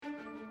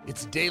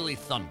It's Daily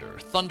Thunder,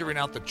 thundering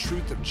out the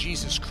truth of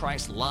Jesus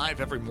Christ live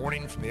every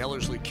morning from the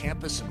Ellerslie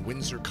campus in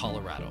Windsor,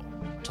 Colorado.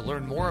 To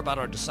learn more about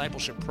our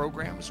discipleship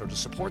programs or to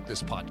support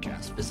this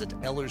podcast, visit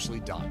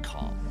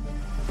Ellerslie.com.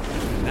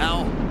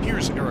 Now,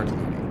 here's Eric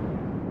Ludy.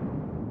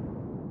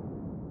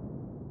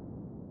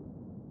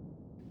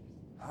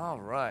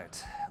 All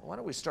right. Why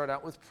don't we start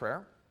out with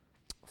prayer?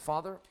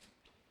 Father,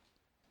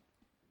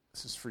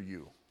 this is for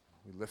you.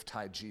 We lift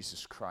high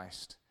Jesus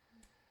Christ.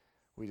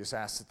 We just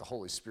ask that the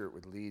Holy Spirit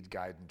would lead,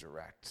 guide, and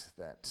direct,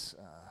 that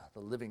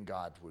the living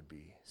God would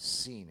be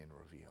seen and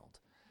revealed.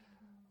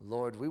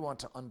 Lord, we want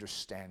to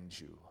understand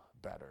you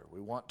better.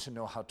 We want to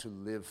know how to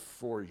live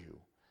for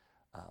you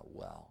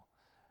well.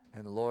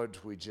 And Lord,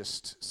 we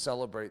just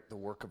celebrate the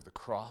work of the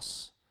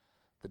cross,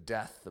 the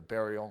death, the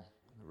burial,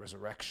 the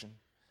resurrection.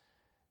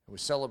 And we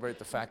celebrate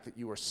the fact that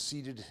you are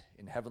seated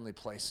in heavenly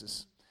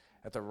places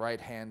at the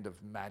right hand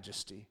of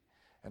majesty,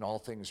 and all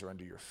things are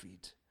under your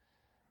feet.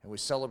 And we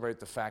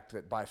celebrate the fact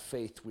that by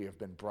faith we have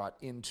been brought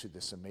into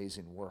this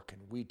amazing work,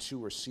 and we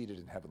too are seated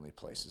in heavenly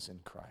places in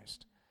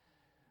Christ.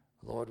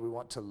 Lord, we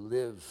want to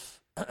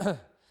live,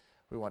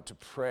 we want to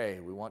pray,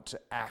 we want to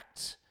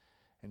act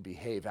and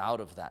behave out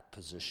of that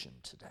position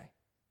today.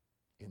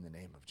 In the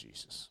name of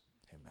Jesus,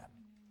 amen.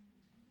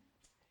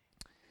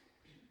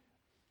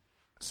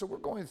 So we're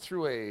going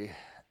through a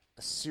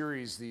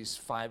series these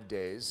 5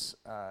 days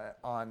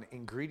on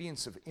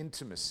ingredients of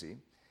intimacy.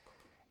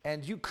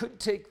 And you could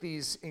take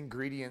these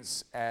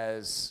ingredients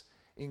as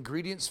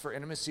ingredients for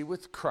intimacy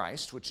with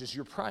Christ, which is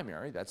your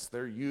primary. That's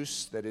their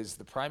use. That is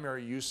the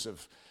primary use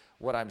of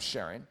what I'm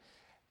sharing.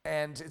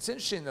 And it's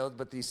interesting, though,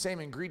 but these same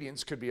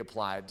ingredients could be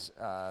applied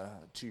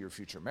to your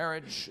future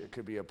marriage. It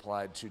could be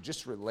applied to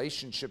just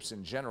relationships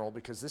in general,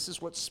 because this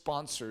is what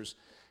sponsors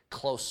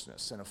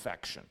closeness and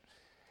affection.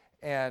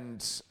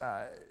 And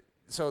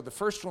so the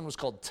first one was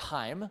called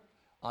Time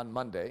on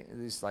Monday.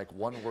 These like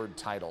one-word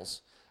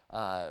titles.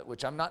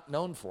 Which I'm not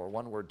known for,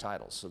 one-word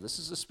titles. So this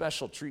is a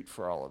special treat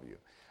for all of you.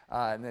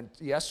 And then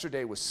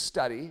yesterday was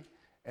Study,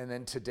 and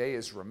then today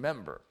is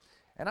Remember.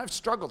 And I've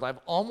struggled. I've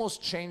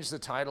almost changed the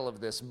title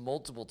of this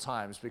multiple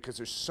times because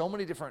there's so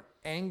many different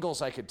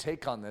angles I could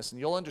take on this,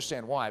 and you'll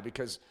understand why,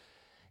 because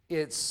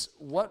it's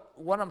what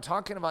I'm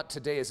talking about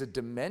today is a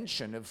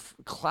dimension of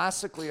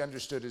classically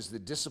understood as the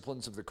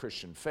disciplines of the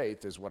Christian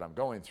faith is what I'm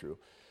going through.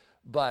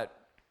 But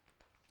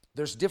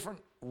there's different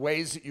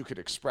ways that you could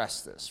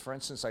express this. For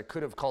instance, I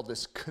could have called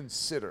this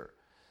Consider.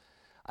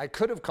 I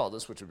could have called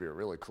this, which would be a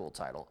really cool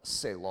title,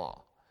 Selah,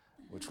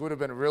 which would have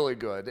been really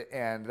good,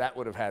 and that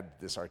would have had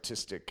this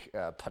artistic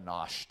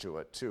panache to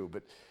it too.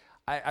 But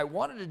I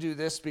wanted to do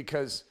this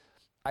because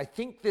I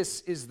think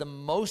this is the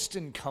most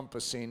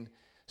encompassing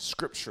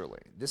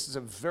scripturally. This is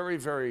a very,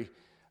 very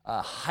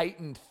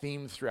heightened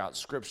theme throughout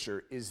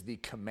Scripture, is the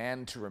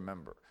command to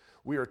remember.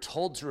 We are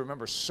told to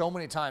remember so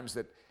many times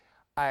that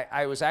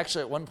I was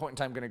actually at one point in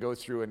time going to go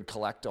through and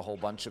collect a whole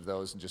bunch of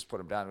those and just put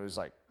them down. It was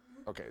like,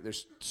 okay,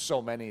 there's so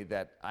many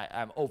that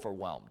I'm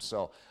overwhelmed.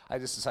 So I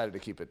just decided to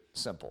keep it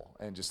simple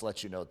and just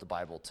let you know what the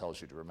Bible tells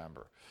you to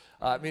remember.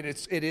 I mean,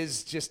 it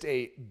is just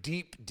a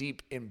deep,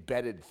 deep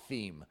embedded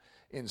theme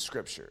in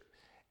Scripture.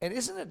 And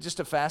isn't it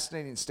just a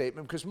fascinating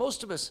statement? Because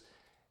most of us,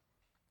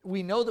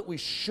 we know that we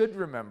should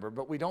remember,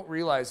 but we don't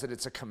realize that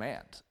it's a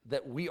command,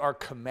 that we are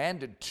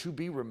commanded to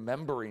be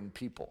remembering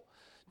people,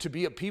 to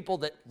be a people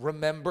that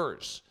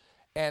remembers.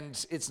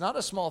 And it's not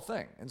a small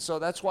thing. And so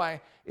that's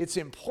why it's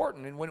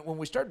important. And when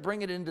we start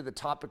bringing it into the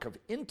topic of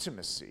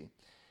intimacy,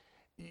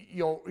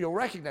 you'll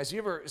recognize, you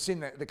ever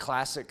seen the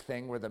classic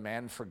thing where the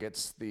man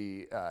forgets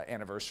the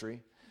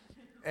anniversary?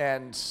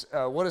 And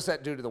what does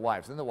that do to the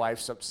wife? Then the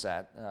wife's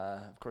upset.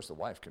 Of course, the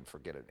wife can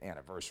forget an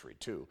anniversary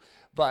too.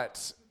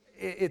 But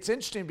it's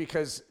interesting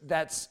because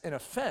that's an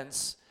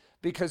offense,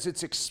 because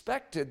it's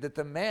expected that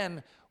the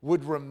man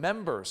would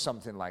remember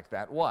something like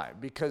that. Why?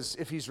 Because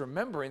if he's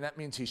remembering, that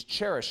means he's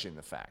cherishing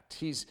the fact.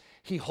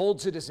 He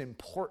holds it as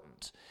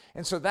important.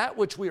 And so that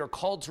which we are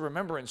called to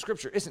remember in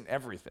Scripture isn't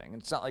everything.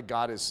 It's not like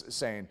God is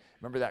saying,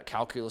 remember that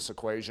calculus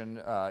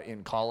equation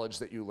in college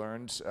that you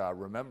learned?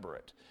 Remember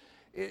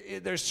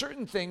it. There's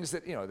certain things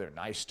that, they're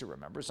nice to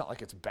remember. It's not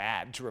like it's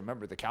bad to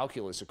remember the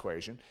calculus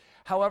equation.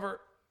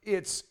 However,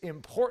 it's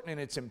important and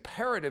it's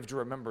imperative to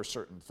remember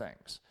certain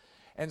things.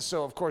 And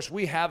so, of course,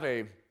 we have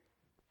an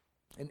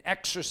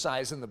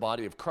exercise in the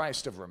body of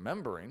Christ of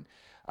remembering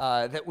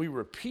that we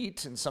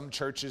repeat. In some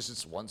churches,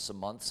 it's once a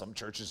month. Some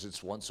churches,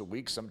 it's once a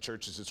week. Some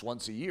churches, it's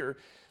once a year.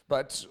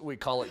 But we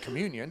call it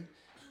communion.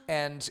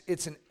 And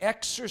it's an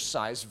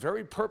exercise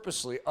very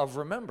purposely of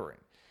remembering.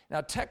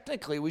 Now,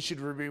 technically, we should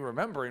be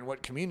remembering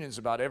what communion is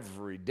about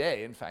every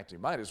day. In fact, you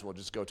might as well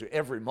just go to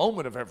every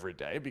moment of every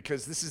day,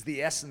 because this is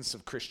the essence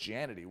of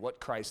Christianity, what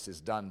Christ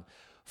has done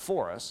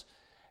for us.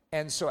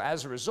 And so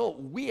as a result,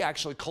 we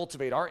actually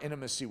cultivate our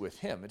intimacy with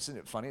him. Isn't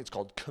it funny? It's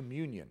called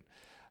communion.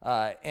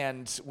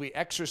 And we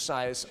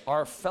exercise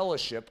our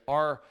fellowship,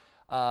 our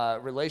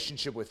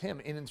relationship with him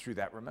in and through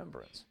that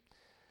remembrance.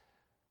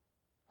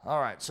 All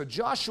right, so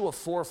Joshua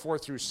 4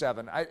 through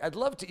 7. I'd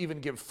love to even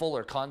give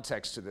fuller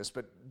context to this,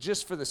 but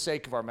just for the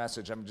sake of our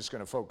message, I'm just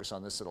going to focus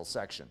on this little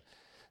section.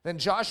 Then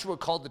Joshua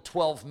called the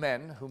 12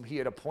 men whom he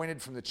had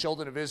appointed from the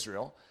children of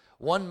Israel,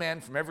 one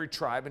man from every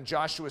tribe, and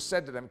Joshua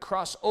said to them,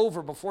 "Cross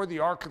over before the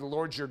ark of the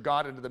Lord your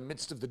God into the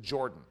midst of the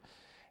Jordan.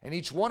 And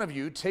each one of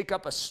you take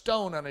up a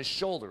stone on his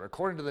shoulder,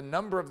 according to the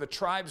number of the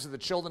tribes of the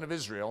children of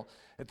Israel,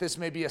 that this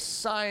may be a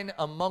sign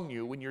among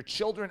you when your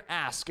children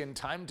ask in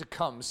time to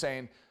come,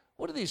 saying,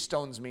 'What do these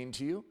stones mean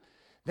to you?'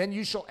 Then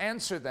you shall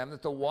answer them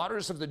that the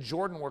waters of the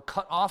Jordan were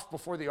cut off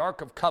before the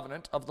ark of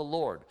covenant of the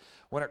Lord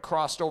when it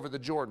crossed over the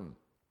Jordan.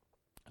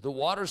 The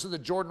waters of the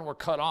Jordan were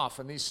cut off,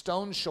 and these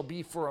stones shall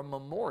be for a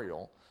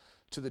memorial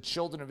to the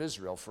children of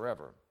Israel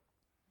forever."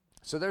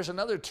 So there's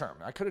another term.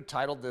 I could have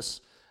titled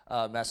this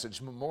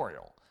message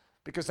memorial,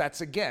 because that's,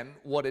 again,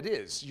 what it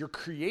is. You're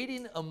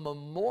creating a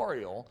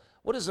memorial.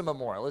 What is a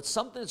memorial? It's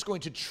something that's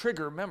going to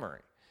trigger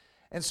memory.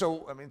 And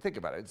so, I mean, think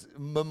about it. It's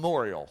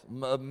memorial,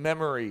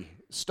 memory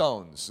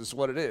stones is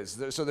what it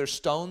is. So they're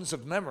stones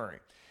of memory.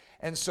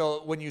 And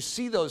so when you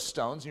see those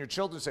stones and your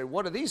children say,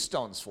 "What are these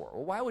stones for?"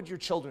 Well, why would your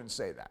children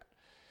say that?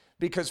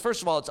 Because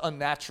first of all, it's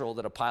unnatural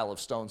that a pile of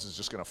stones is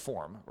just going to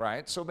form,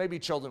 right? So maybe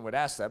children would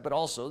ask that, but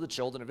also the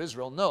children of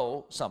Israel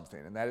know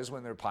something, and that is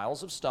when there are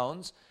piles of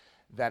stones,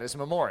 that is a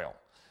memorial.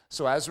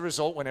 So as a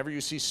result, whenever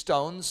you see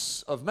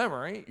stones of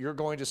memory, you're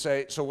going to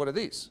say, "So what are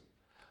these?"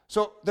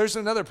 So there's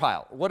another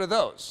pile. What are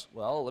those?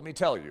 Well, let me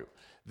tell you.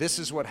 This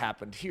is what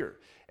happened here.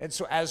 And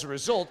so as a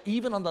result,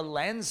 even on the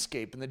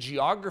landscape and the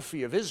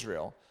geography of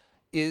Israel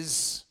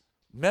is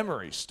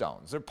memory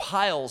stones. They're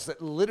piles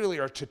that literally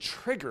are to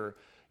trigger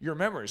your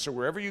memory. So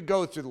wherever you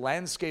go through the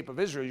landscape of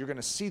Israel, you're going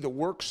to see the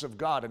works of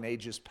God in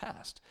ages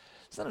past.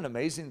 Isn't that an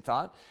amazing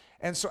thought?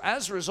 And so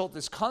as a result,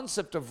 this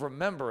concept of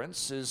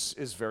remembrance is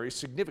very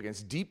significant.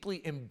 It's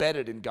deeply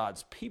embedded in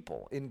God's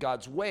people, in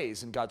God's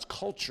ways, in God's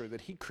culture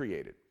that he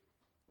created.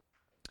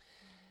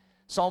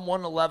 Psalm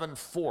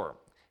 111:4,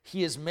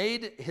 "He has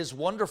made his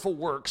wonderful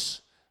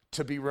works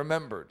to be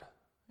remembered."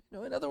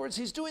 In other words,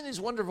 he's doing these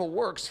wonderful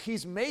works.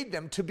 He's made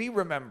them to be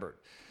remembered.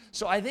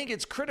 So I think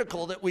it's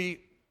critical that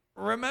we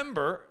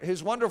remember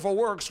his wonderful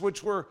works,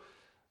 which were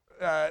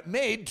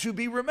made to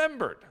be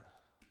remembered.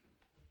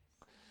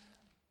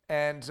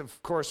 And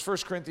of course,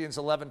 1 Corinthians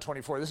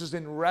 11:24, this is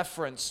in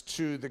reference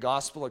to the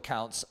gospel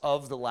accounts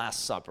of the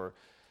Last Supper,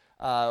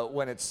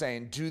 when it's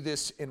saying, "Do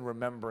this in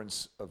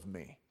remembrance of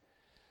me."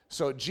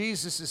 So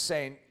Jesus is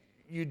saying,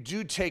 you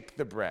do take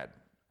the bread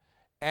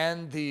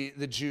and the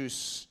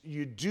juice,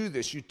 you do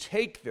this, you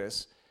take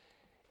this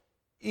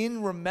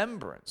in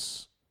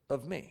remembrance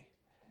of me.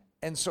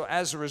 And so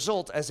as a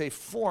result, as a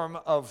form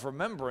of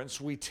remembrance,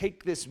 we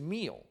take this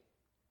meal.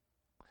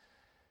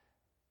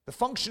 The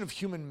function of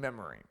human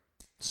memory.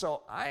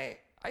 So I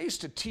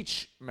used to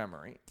teach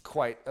memory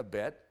quite a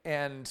bit,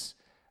 and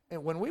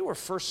when we were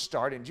first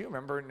starting, do you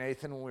remember,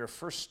 Nathan, when we were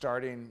first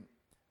starting,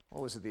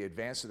 what was it, the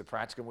advanced or the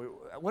practicum?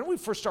 When we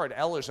first started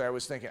Elders, I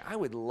was thinking, I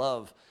would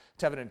love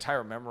to have an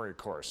entire memory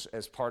course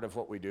as part of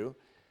what we do.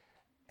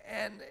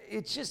 And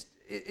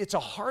it's a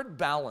hard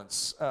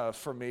balance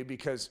for me,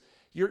 because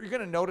you're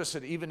going to notice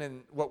it even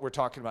in what we're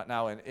talking about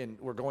now, and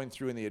we're going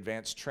through in the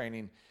advanced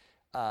training,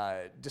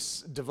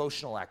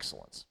 devotional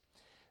excellence.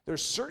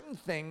 There's certain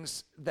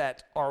things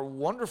that are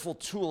wonderful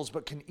tools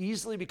but can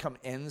easily become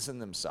ends in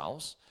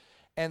themselves.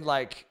 And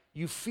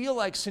you feel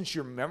like since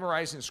you're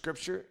memorizing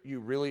Scripture, you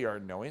really are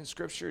knowing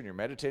Scripture, and you're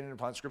meditating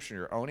upon Scripture, and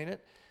you're owning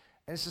it.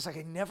 And it's just I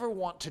never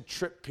want to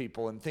trip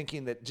people in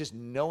thinking that just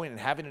knowing and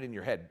having it in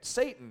your head.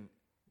 Satan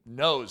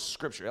knows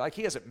Scripture.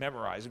 He has it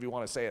memorized, if you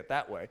want to say it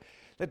that way.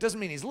 That doesn't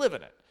mean he's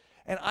living it.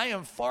 And I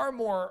am far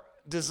more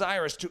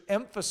desirous to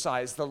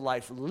emphasize the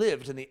life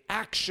lived and the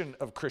action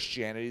of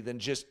Christianity than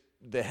just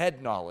the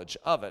head knowledge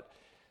of it.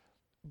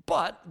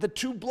 But the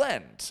two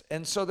blend.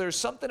 And so there's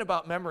something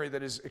about memory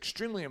that is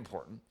extremely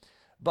important.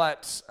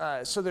 But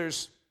I'm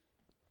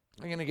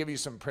going to give you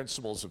some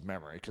principles of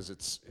memory, because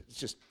it's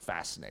just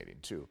fascinating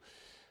too.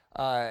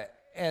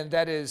 And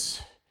that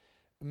is,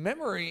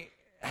 memory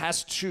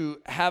has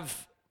to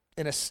have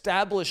an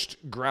established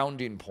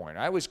grounding point.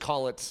 I always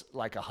call it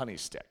like a honey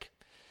stick.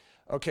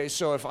 Okay,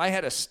 so if I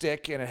had a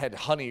stick and it had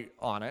honey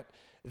on it,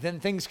 then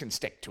things can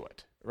stick to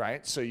it,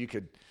 right? So you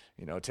could,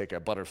 take a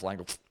butterfly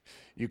and go,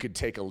 you could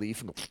take a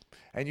leaf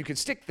and you could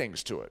stick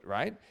things to it,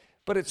 right?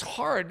 But it's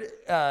hard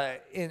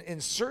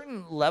in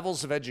certain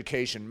levels of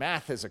education.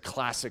 Math is a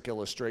classic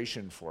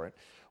illustration for it.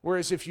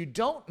 Whereas if you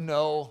don't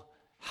know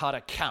how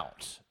to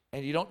count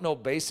and you don't know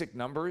basic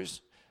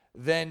numbers,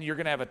 then you're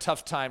going to have a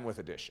tough time with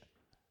addition,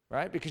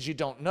 right? Because you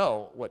don't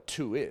know what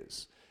 2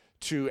 is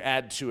to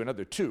add to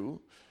another 2.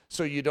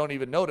 So you don't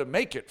even know to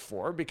make it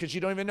 4 because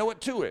you don't even know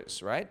what 2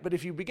 is, right? But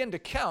if you begin to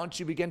count,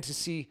 you begin to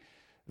see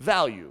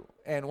value.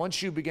 And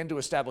once you begin to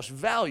establish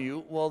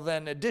value, well,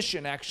 then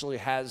addition actually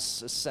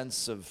has a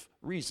sense of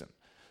reason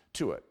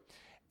to it.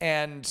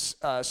 And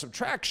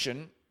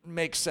subtraction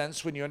makes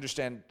sense when you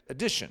understand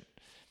addition.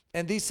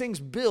 And these things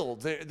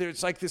build.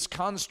 It's like this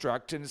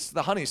construct, and it's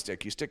the honey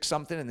stick. You stick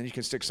something, and then you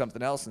can stick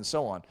something else, and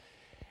so on.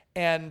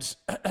 And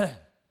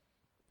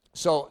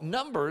so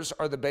numbers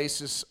are the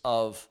basis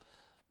of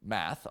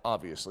math,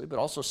 obviously, but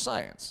also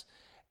science.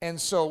 And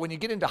so when you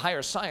get into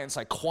higher science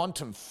like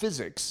quantum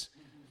physics,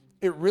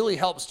 it really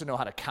helps to know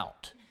how to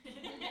count,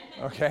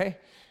 okay?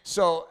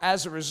 So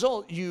as a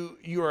result, you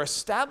are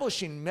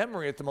establishing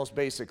memory at the most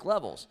basic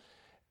levels.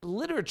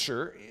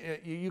 Literature,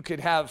 you could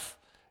have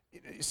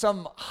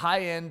some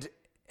high-end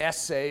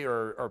essay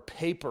or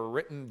paper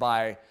written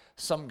by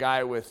some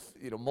guy with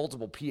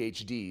multiple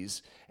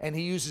PhDs, and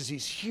he uses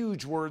these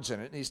huge words in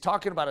it, and he's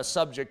talking about a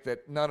subject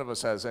that none of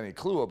us has any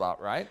clue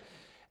about, right?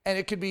 And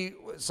it could be,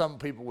 some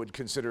people would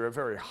consider a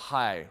very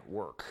high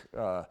work,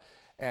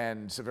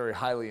 and it's a very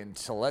highly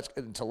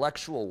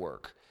intellectual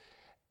work.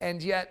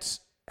 And yet,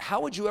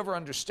 how would you ever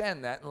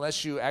understand that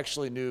unless you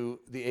actually knew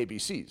the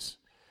ABCs?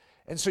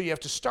 And so you have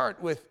to start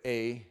with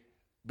A,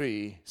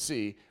 B,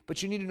 C,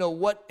 but you need to know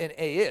what an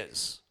A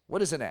is.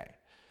 What is an A?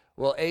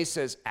 Well, A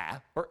says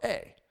A or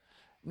A.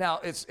 Now,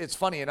 it's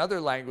funny, in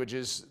other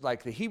languages,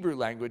 like the Hebrew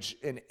language,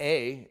 an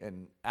A,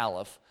 an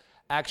aleph,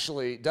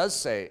 actually does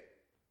say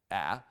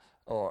A,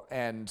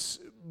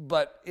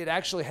 but it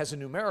actually has a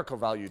numerical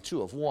value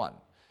too of 1.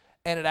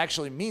 And it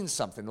actually means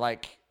something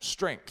like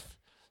strength.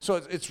 So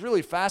it's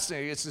really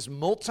fascinating. It's this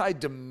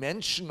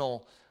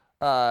multi-dimensional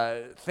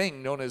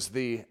thing known as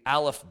the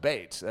aleph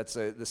bet. That's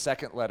the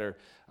second letter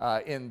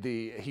in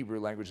the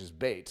Hebrew language is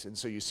bet. And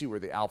so you see where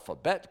the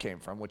alphabet came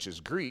from, which is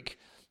Greek.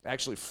 It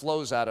actually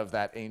flows out of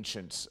that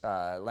ancient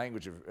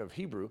language of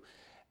Hebrew.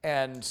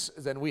 And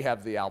then we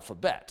have the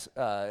alphabet.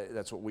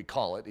 That's what we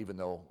call it, even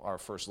though our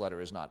first letter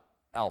is not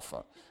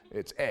alpha.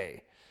 It's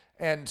A.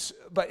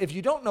 But if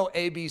you don't know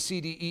A, B,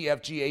 C, D, E,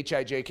 F, G, H,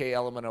 I, J, K,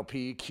 L, M, N, O,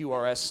 P, Q,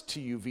 R, S, T,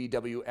 U, V,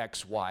 W,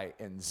 X, Y,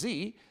 and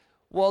Z,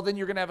 well, then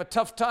you're going to have a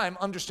tough time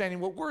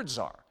understanding what words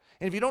are.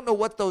 And if you don't know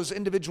what those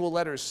individual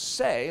letters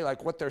say,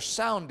 like what their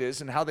sound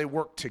is and how they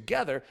work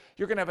together,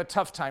 you're going to have a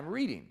tough time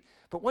reading.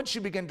 But once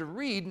you begin to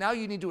read, now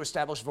you need to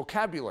establish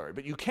vocabulary.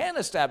 But you can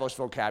establish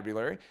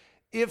vocabulary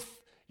if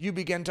you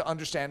begin to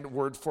understand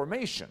word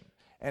formation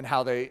and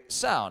how they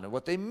sound and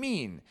what they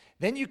mean.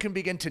 Then you can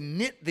begin to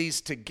knit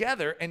these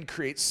together and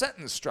create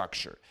sentence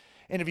structure.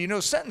 And if you know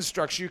sentence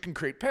structure, you can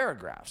create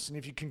paragraphs. And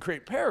if you can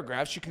create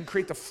paragraphs, you can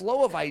create the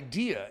flow of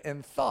idea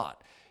and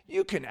thought.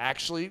 You can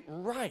actually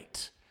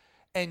write.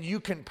 And you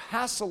can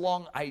pass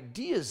along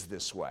ideas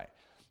this way.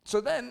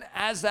 So then,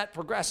 as that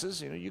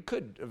progresses, you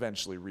could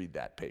eventually read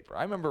that paper.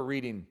 I remember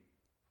reading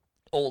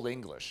Old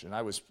English, and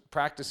I was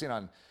practicing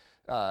on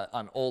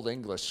Old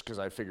English because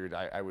I figured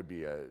I would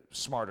be a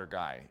smarter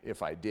guy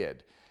if I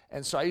did.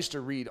 And so I used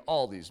to read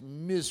all these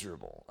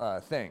miserable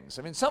things.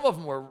 I mean, some of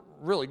them were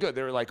really good.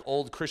 They were like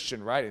old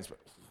Christian writings, but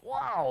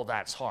wow,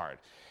 that's hard.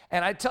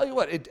 And I tell you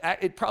what,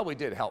 it probably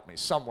did help me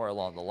somewhere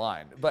along the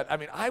line. But I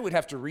mean, I would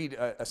have to read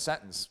a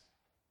sentence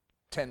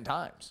 10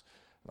 times.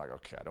 I'm like,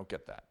 okay, I don't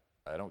get that.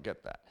 I don't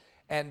get that.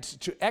 And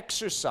to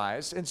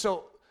exercise, and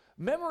so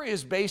memory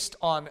is based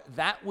on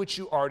that which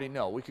you already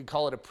know. We could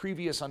call it a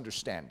previous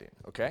understanding,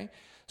 okay?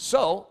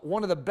 So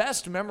one of the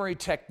best memory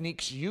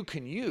techniques you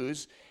can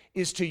use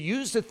is to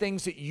use the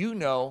things that you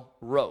know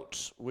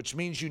rote, which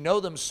means you know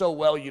them so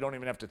well you don't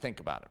even have to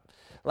think about it.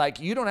 Like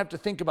you don't have to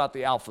think about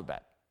the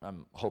alphabet,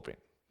 I'm hoping,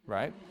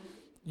 right?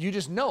 You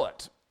just know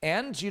it.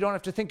 And you don't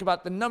have to think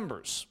about the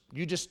numbers.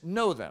 You just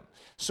know them.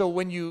 So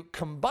when you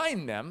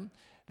combine them,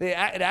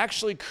 it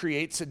actually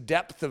creates a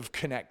depth of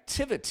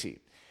connectivity.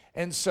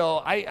 And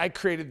so I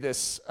created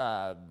this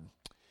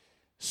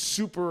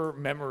super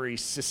memory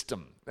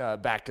system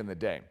back in the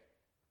day.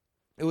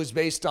 It was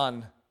based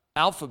on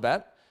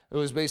alphabet, it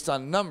was based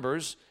on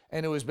numbers,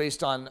 and it was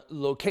based on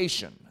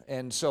location.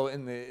 And so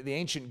in the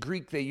ancient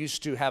Greek, they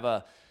used to have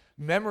a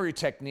memory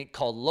technique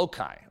called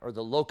loci, or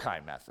the loci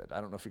method.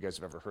 I don't know if you guys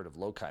have ever heard of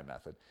loci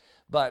method,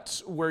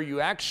 but where you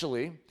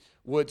actually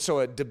would, so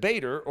a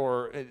debater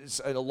or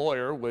a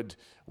lawyer would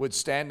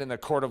stand in the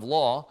court of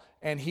law,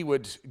 and he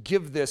would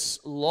give this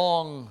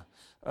long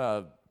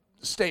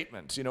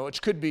statement,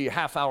 which could be a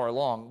half hour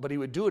long, but he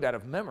would do it out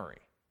of memory.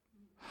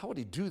 How would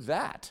he do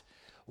that?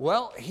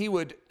 Well, he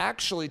would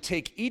actually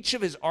take each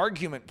of his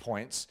argument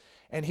points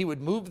and he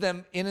would move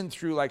them in and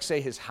through, like,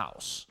 say, his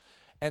house.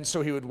 And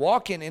so he would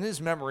walk in his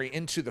memory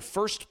into the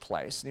first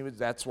place. And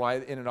that's why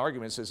in an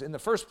argument it says, in the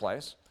first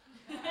place.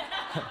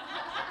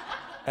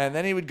 And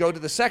then he would go to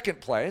the second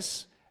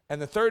place,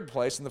 and the third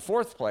place, and the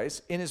fourth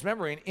place in his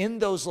memory. And in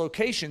those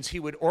locations, he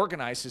would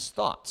organize his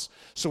thoughts.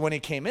 So when he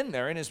came in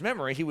there in his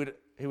memory, he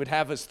would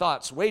have his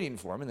thoughts waiting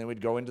for him, and then we'd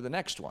go into the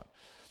next one.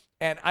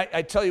 And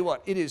I tell you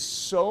what, it is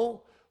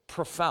so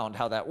profound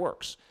how that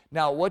works.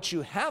 Now, what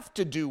you have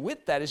to do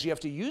with that is you have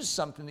to use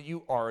something that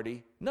you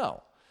already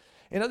know.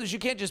 In other words, you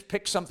can't just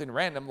pick something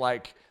random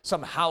like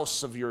some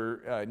house of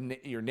your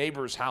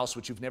neighbor's house,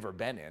 which you've never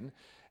been in,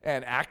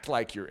 and act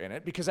like you're in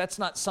it, because that's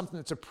not something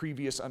that's a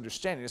previous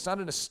understanding. It's not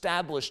an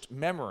established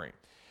memory.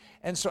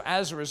 And so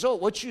as a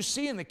result, what you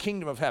see in the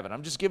kingdom of heaven,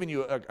 I'm just giving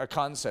you a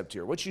concept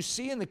here. What you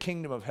see in the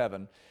kingdom of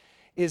heaven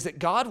is that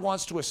God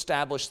wants to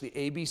establish the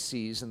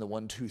ABCs and the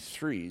 1, 2,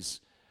 3s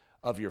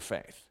of your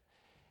faith.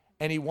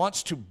 and he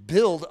wants to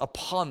build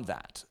upon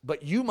that.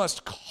 But you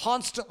must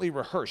constantly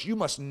rehearse. You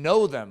must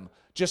know them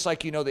just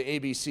like you know the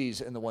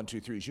ABCs and the 1,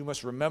 2, 3s. You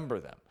must remember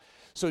them.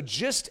 So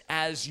just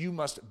as you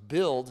must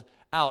build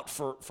out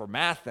for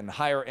math and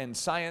higher end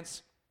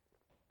science,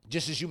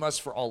 just as you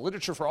must for all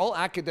literature, for all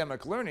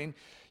academic learning,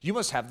 you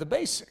must have the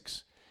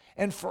basics.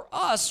 And for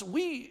us,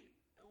 we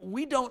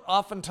don't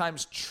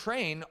oftentimes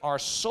train our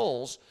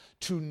souls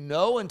to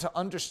know and to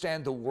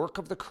understand the work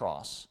of the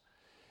cross,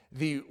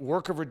 the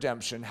work of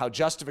redemption, how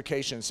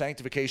justification and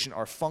sanctification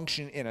are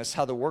functioning in us,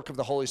 how the work of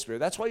the Holy Spirit.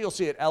 That's why you'll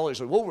see at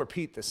Ellerslie, we'll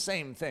repeat the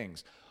same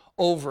things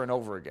over and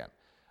over again.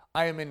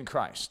 I am in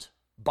Christ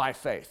by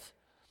faith.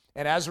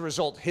 And as a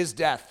result, his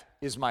death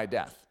is my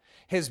death.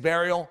 His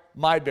burial,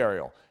 my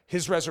burial.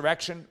 His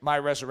resurrection, my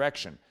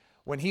resurrection.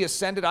 When he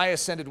ascended, I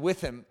ascended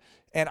with him,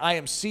 and I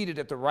am seated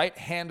at the right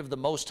hand of the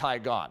Most High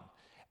God.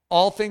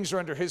 All things are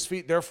under his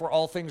feet, therefore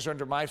all things are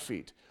under my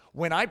feet.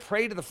 When I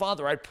pray to the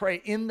Father, I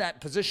pray in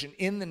that position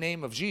in the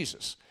name of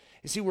Jesus.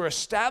 You see, we're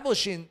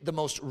establishing the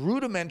most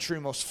rudimentary,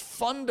 most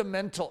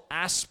fundamental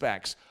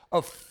aspects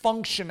of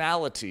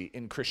functionality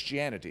in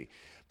Christianity.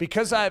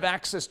 Because I have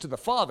access to the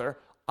Father,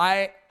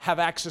 I have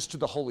access to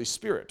the Holy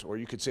Spirit, or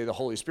you could say the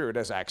Holy Spirit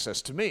has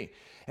access to me.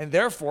 And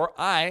therefore,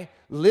 I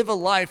live a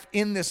life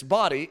in this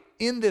body,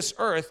 in this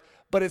earth,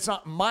 but it's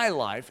not my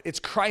life, it's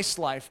Christ's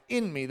life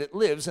in me that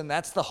lives, and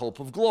that's the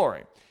hope of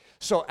glory.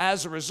 So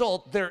as a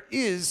result, there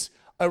is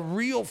a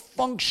real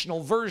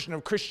functional version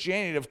of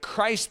Christianity, of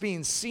Christ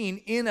being seen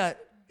in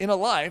a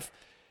life,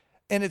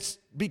 and it's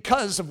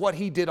because of what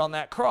he did on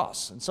that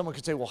cross. And someone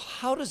could say, well,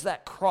 how does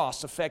that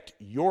cross affect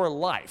your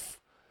life?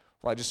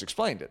 Well, I just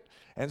explained it.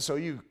 And so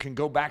you can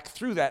go back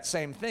through that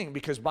same thing,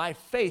 because by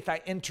faith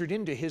I entered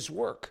into his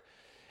work.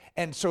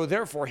 And so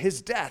therefore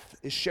his death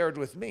is shared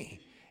with me.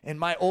 And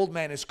my old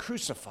man is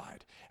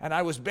crucified. And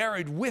I was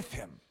buried with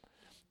him.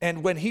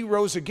 And when he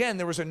rose again,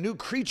 there was a new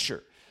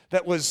creature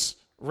that was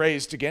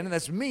raised again. And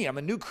that's me. I'm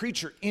a new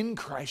creature in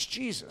Christ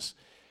Jesus.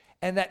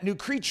 And that new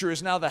creature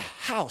is now the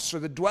house or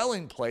the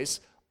dwelling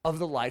place of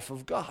the life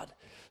of God.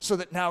 So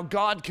that now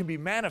God can be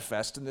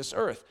manifest in this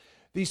earth.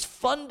 These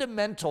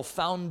fundamental,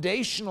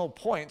 foundational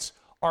points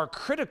are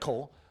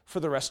critical for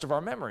the rest of our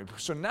memory.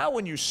 So now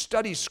when you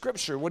study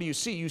Scripture, what do you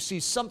see? You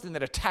see something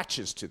that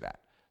attaches to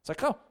that. It's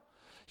like, oh,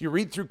 you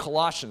read through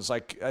Colossians,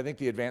 like I think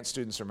the advanced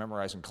students are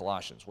memorizing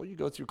Colossians. Well, you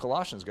go through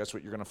Colossians, guess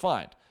what you're going to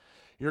find?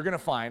 You're going to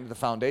find the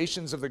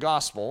foundations of the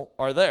gospel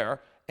are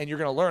there, and you're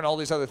going to learn all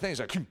these other things,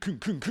 like kung, kung,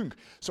 kung, kung.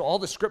 So all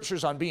the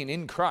scriptures on being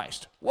in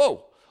Christ.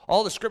 Whoa.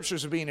 All the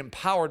scriptures are being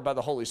empowered by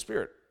the Holy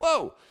Spirit.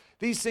 Whoa.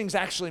 These things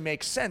actually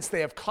make sense.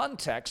 They have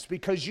context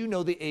because you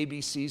know the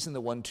ABCs and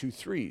the 1, 2,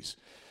 3s.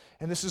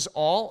 And this is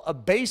all a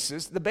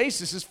basis. The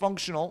basis is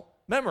functional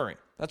memory.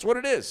 That's what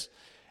it is.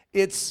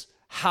 It's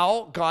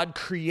how God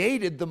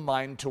created the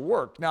mind to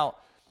work. Now,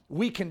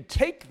 we can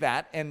take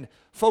that and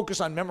focus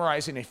on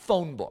memorizing a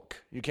phone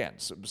book. You can.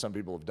 Some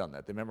people have done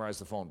that. They memorize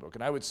the phone book.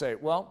 And I would say,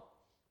 well,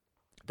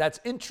 that's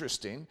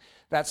interesting.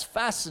 That's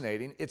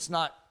fascinating. It's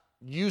not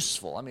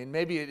useful. I mean,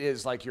 maybe it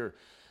is like you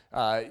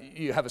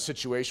have a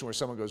situation where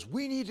someone goes,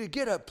 we need to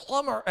get a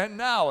plumber, and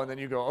now. And then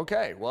you go,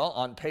 okay, well,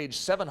 on page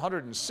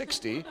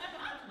 760,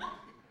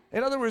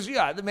 in other words,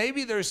 yeah,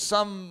 maybe there's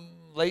some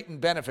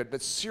latent benefit,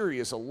 but Siri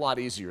is a lot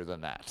easier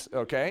than that,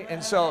 okay?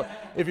 And so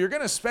if you're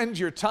going to spend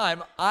your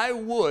time, I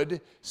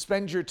would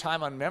spend your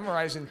time on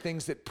memorizing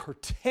things that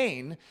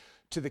pertain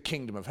to the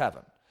kingdom of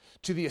heaven,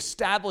 to the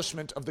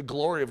establishment of the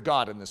glory of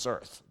God in this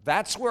earth.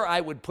 That's where I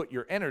would put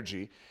your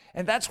energy,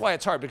 and that's why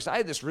it's hard, because I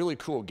had this really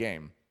cool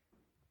game.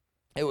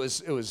 It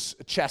was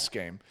a chess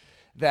game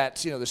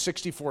that, there's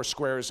 64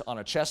 squares on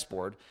a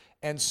chessboard,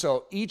 and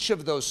so each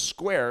of those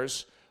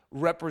squares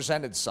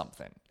represented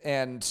something.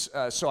 And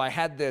so I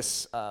had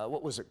this,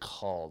 what was it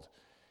called? Do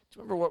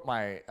you remember what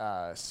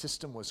my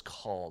system was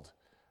called?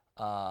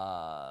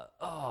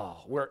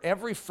 Where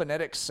every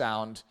phonetic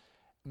sound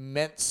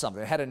meant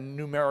something. It had a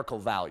numerical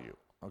value,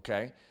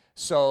 okay?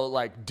 So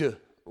like D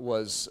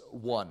was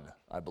 1,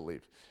 I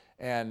believe.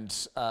 And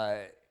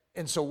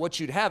so what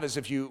you'd have is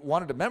if you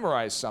wanted to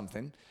memorize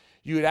something,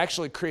 you would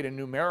actually create a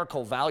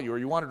numerical value, or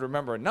you wanted to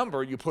remember a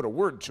number, you put a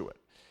word to it.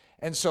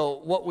 And so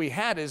what we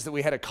had is that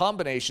we had a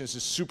combination, it's a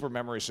super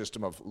memory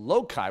system of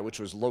loci, which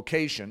was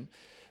location,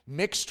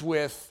 mixed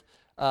with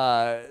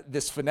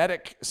this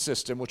phonetic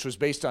system, which was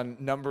based on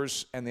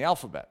numbers and the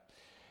alphabet.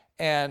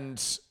 And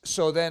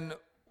so then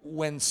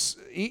when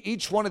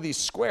each one of these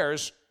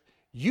squares,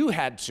 you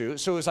had to,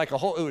 so it was like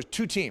it was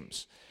 2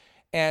 teams.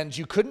 And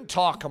you couldn't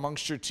talk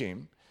amongst your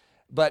team,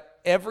 but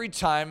every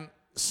time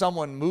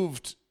someone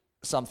moved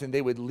something,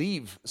 they would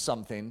leave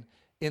something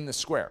in the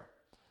square.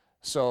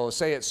 So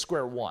say it's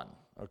square 1,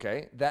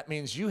 okay? That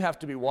means you have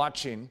to be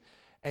watching,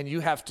 and you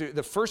have to,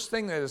 the first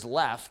thing that is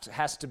left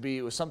has to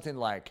be something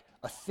like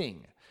a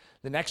thing.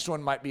 The next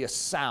one might be a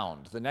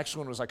sound. The next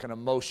one was like an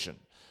emotion,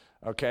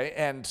 okay?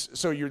 And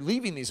so you're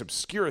leaving these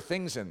obscure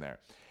things in there.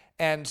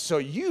 And so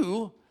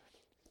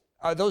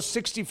those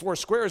 64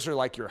 squares are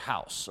like your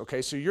house,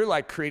 okay? So you're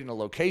like creating a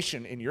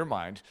location in your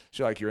mind.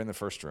 So you're in the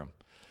first room.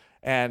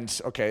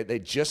 And, okay, they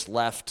just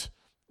left,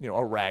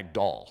 a rag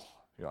doll.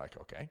 You're like,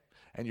 okay.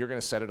 And you're going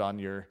to set it on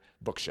your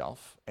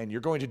bookshelf, and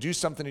you're going to do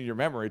something in your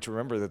memory to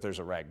remember that there's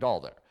a rag doll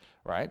there,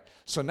 right?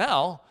 So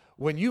now,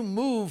 when you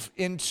move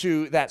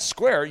into that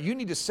square, you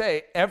need to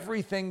say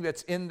everything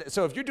that's in.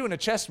 So if you're doing a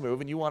chess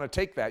move and you want to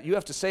take that, you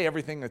have to say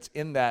everything that's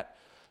in that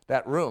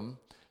room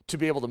to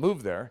be able to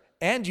move there,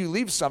 and you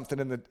leave something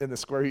in the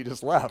square you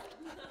just left.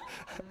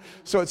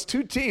 So it's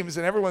two teams,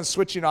 and everyone's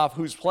switching off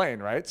who's playing,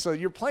 right? So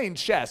you're playing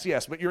chess,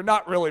 yes, but you're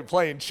not really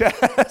playing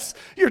chess.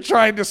 You're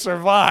trying to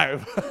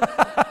survive.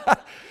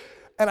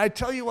 And I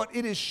tell you what,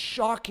 it is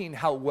shocking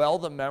how well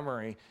the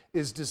memory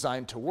is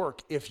designed to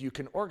work if you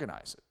can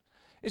organize it.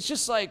 It's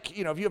just like,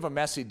 if you have a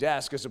messy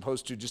desk as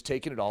opposed to just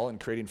taking it all and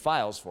creating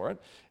files for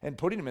it and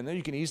putting them in there,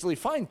 you can easily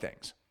find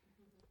things.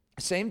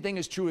 Same thing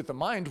is true with the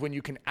mind when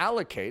you can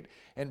allocate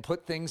and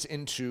put things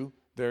into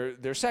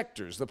their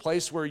sectors, the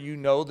place where you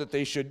know that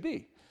they should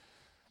be.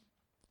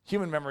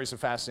 Human memory is a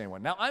fascinating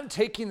one. Now, I'm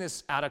taking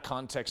this out of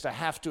context, I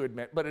have to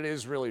admit, but it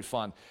is really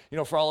fun.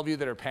 For all of you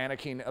that are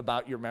panicking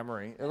about your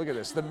memory, look at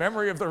this. The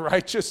memory of the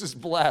righteous is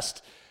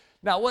blessed.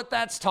 Now, what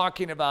that's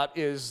talking about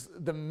is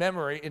the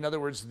memory, in other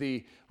words,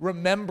 the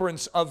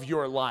remembrance of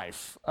your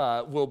life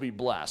will be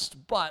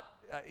blessed. But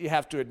you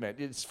have to admit,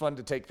 it's fun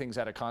to take things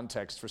out of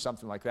context for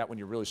something like that when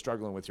you're really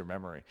struggling with your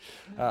memory.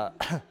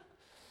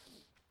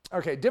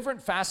 Okay,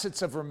 different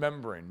facets of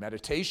remembering.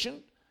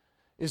 Meditation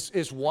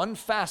is one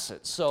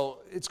facet. So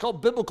it's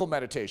called biblical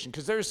meditation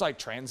because there's like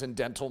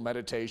transcendental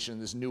meditation,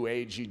 this new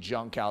agey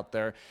junk out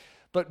there.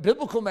 But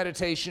biblical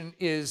meditation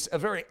is a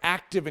very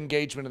active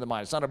engagement in the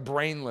mind. It's not a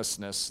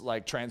brainlessness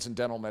like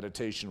transcendental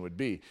meditation would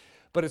be.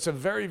 But it's a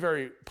very,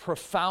 very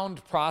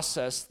profound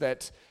process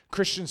that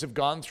Christians have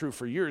gone through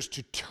for years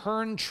to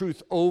turn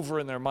truth over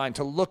in their mind,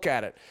 to look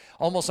at it,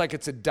 almost like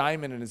it's a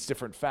diamond in its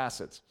different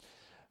facets.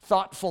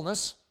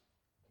 Thoughtfulness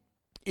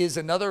is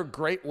another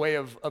great way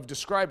of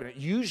describing it.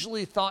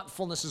 Usually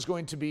thoughtfulness is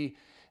going to be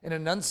an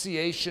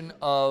enunciation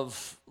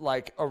of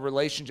like a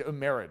relationship, a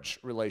marriage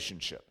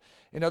relationship.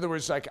 In other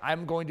words, like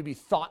I'm going to be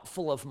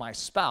thoughtful of my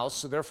spouse,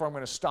 so therefore I'm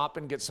going to stop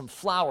and get some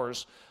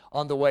flowers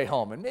on the way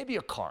home and maybe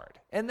a card.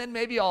 And then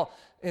maybe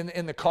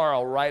in the car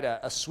I'll write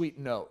a sweet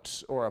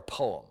note or a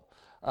poem.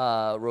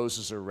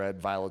 Roses are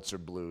red, violets are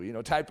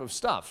blue, type of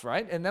stuff,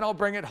 right? And then I'll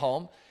bring it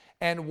home.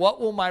 And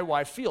what will my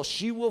wife feel?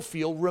 She will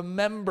feel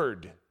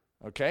remembered.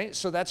 Okay,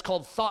 so that's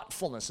called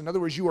thoughtfulness. In other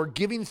words, you are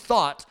giving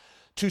thought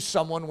to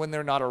someone when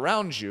they're not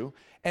around you,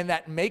 and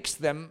that makes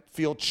them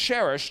feel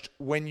cherished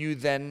when you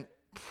then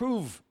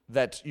prove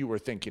that you were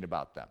thinking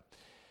about them.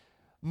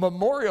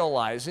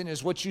 Memorializing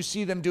is what you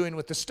see them doing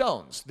with the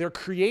stones. They're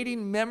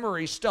creating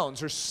memory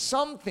stones or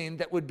something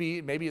that would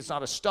be, maybe it's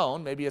not a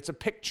stone, maybe it's a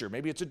picture,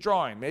 maybe it's a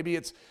drawing, maybe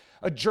it's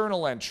a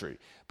journal entry,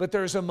 but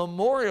there's a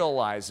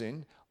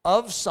memorializing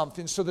of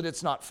something so that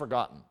it's not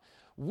forgotten.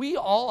 We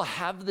all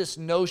have this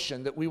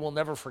notion that we will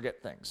never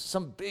forget things.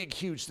 Some big,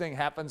 huge thing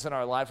happens in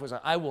our life. We're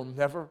like, I will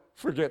never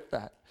forget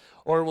that.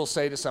 Or we'll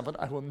say to someone,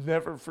 I will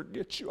never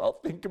forget you. I'll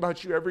think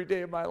about you every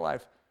day of my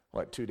life.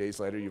 What, 2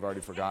 days later, you've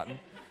already forgotten?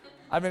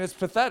 I mean, it's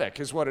pathetic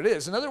is what it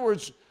is. In other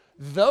words,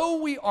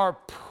 though we are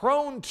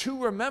prone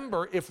to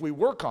remember if we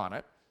work on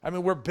it,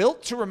 we're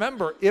built to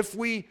remember if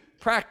we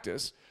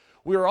practice,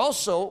 we are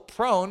also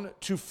prone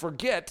to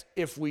forget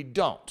if we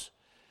don't.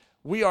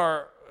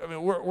 We're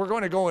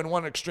going to go in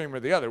one extreme or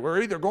the other.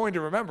 We're either going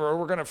to remember or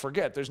we're going to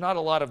forget. There's not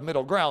a lot of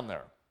middle ground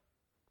there.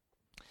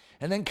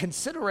 And then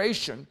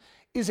consideration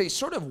is a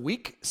sort of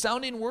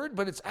weak-sounding word,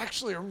 but it's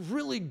actually a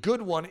really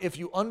good one if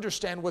you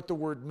understand what the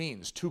word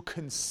means, to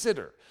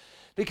consider.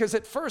 Because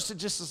at first, it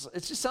just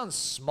sounds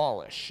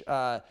smallish.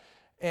 And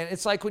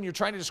it's like when you're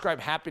trying to describe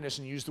happiness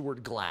and you use the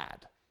word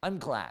glad. I'm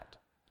glad.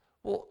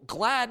 Well,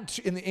 glad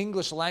in the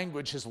English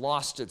language has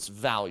lost its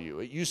value.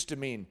 It used to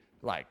mean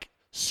like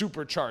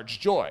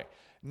supercharged joy.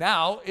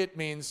 Now it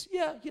means,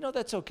 yeah,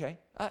 that's okay.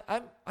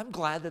 I'm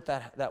glad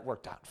that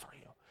worked out for you.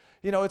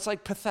 It's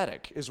like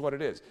pathetic is what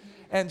it is.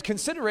 And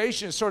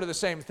consideration is sort of the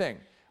same thing.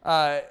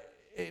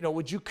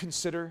 Would you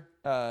consider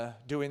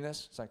doing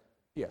this? It's like,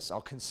 yes,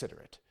 I'll consider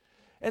it.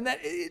 And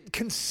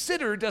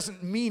consider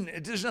doesn't mean,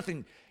 there's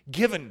nothing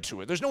given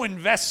to it. There's no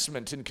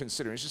investment in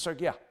considering. It's just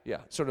like, yeah,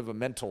 sort of a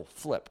mental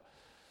flip.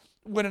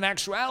 When in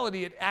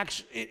actuality,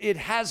 it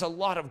has a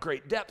lot of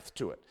great depth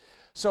to it.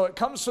 So it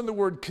comes from the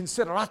word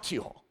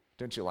consideratio.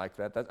 Don't you like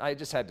that? I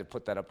just had to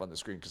put that up on the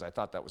screen because I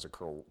thought that was a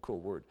cool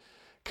word.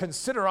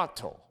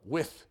 Considerato,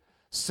 with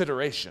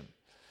consideration.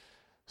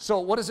 So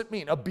what does it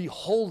mean? A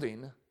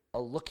beholding,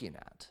 a looking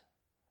at.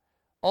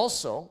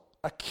 Also,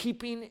 a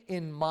keeping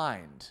in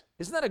mind.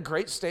 Isn't that a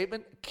great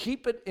statement?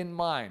 Keep it in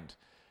mind.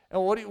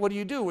 And what do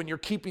you do when you're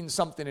keeping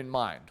something in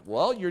mind?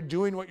 Well, you're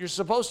doing what you're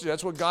supposed to do.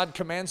 That's what God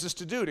commands us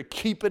to do, to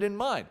keep it in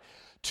mind.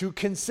 To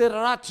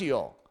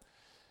consideratio.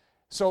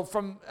 So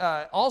from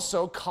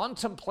also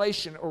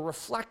contemplation or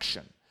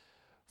reflection.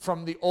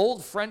 From the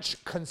old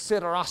French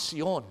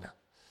considération.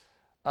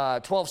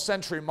 12th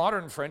century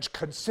modern French,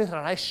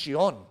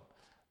 considération.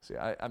 See,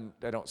 I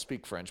don't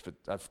speak French, but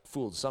I've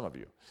fooled some of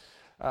you.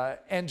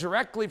 And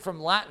directly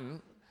from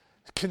Latin,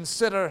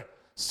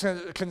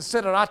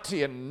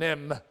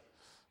 considerationem.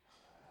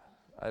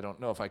 I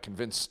don't know if I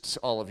convinced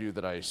all of you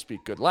that I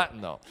speak good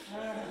Latin, though.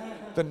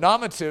 The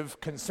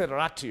nominative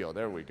consideratio,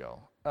 there we go.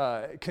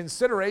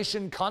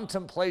 Consideration,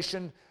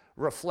 contemplation,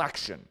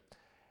 reflection.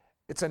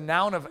 It's a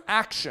noun of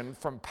action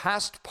from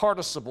past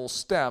participle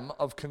stem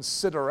of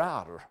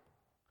considerare.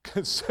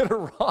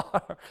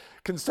 Considerare.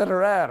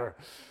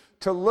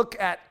 To look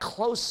at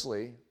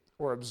closely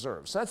or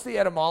observe. So that's the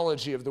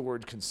etymology of the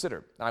word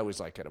consider. I always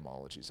like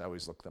etymologies. I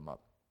always look them up.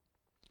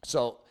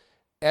 So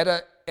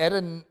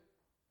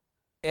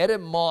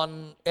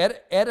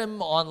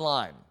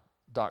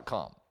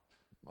etymonline.com.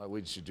 Well,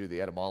 we should do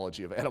the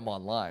etymology of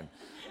etymonline.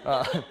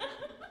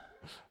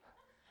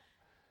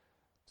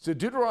 So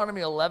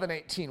Deuteronomy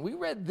 11:18. We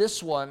read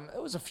this one,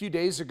 it was a few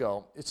days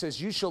ago. It says,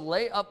 "You shall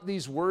lay up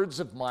these words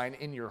of mine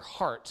in your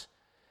heart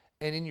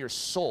and in your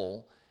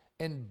soul,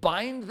 and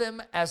bind them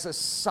as a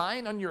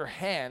sign on your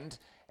hand,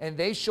 and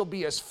they shall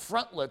be as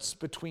frontlets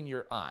between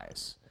your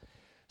eyes."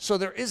 So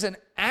there is an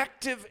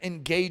active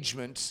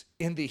engagement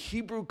in the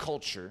Hebrew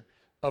culture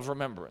of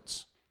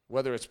remembrance,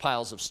 whether it's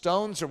piles of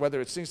stones or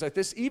whether it's things like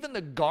this. Even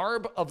the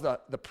garb of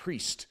the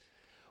priest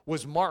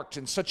was marked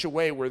in such a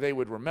way where they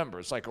would remember.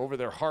 It's like over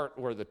their heart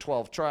were the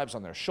 12 tribes,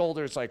 on their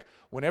shoulders, like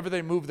whenever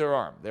they move their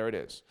arm, there it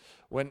is.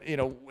 When,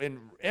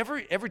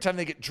 every time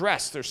they get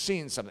dressed, they're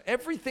seeing something.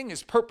 Everything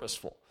is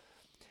purposeful.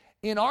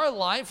 In our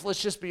life,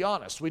 let's just be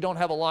honest, we don't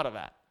have a lot of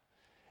that.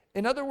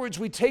 In other words,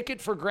 we take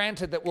it for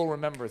granted that we'll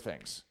remember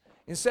things.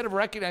 Instead of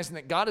recognizing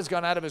that God has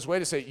gone out of his way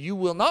to say, you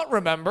will not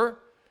remember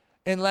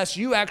unless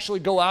you actually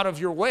go out of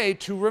your way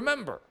to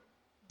remember.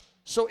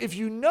 So if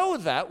you know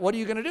that, what are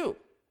you going to do?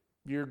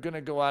 You're going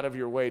to go out of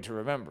your way to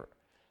remember.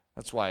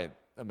 That's why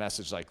a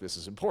message like this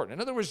is important.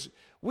 In other words,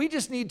 we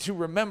just need to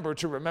remember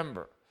to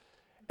remember.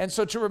 And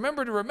so to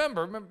remember,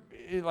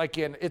 like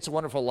in It's a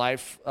Wonderful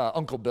Life,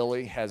 Uncle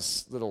Billy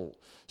has little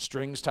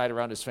strings tied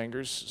around his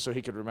fingers so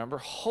he could remember.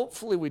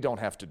 Hopefully we don't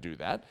have to do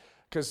that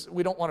because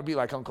we don't want to be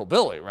like Uncle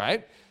Billy,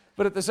 right?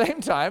 But at the same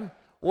time,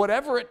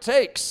 whatever it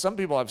takes, some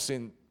people I've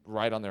seen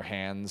write on their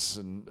hands,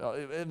 and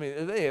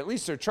at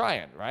least they're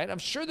trying, right? I'm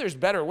sure there's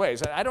better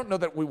ways. I don't know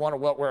that we want to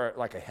wear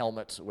like a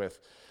helmet with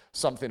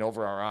something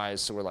over our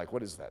eyes so we're like,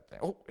 what is that thing?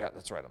 Oh, yeah,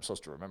 that's right, I'm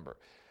supposed to remember.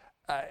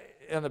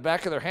 On the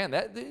back of their hand,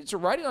 it's a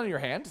writing on your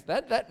hand,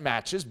 that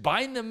matches.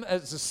 Bind them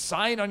as a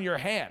sign on your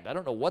hand. I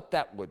don't know what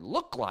that would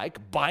look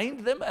like.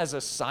 Bind them as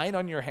a sign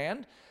on your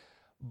hand.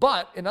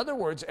 But in other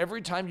words,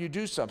 every time you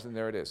do something,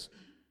 there it is.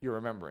 You're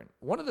remembering.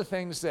 One of the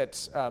things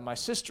that my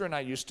sister and I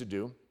used to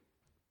do,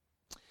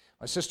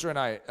 my sister and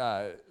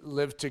I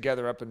lived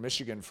together up in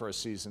Michigan for a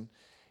season,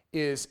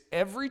 is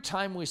every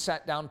time we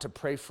sat down to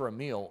pray for a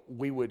meal,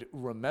 we would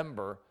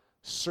remember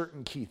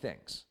certain key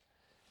things.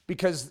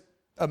 Because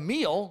a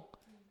meal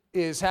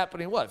is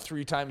happening,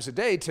 3 times a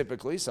day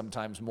typically,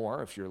 sometimes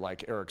more if you're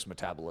like Eric's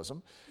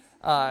metabolism.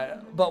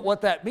 But what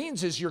that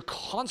means is you're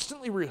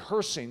constantly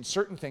rehearsing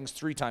certain things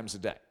 3 times a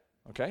day,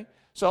 okay?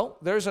 So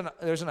there's an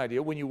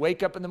idea. When you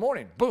wake up in the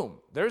morning, boom,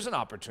 there's an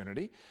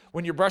opportunity.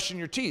 When you're brushing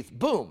your teeth,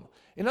 boom.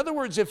 In other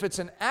words, if it's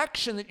an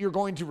action that you're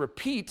going to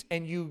repeat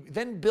and you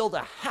then build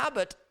a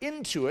habit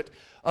into it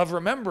of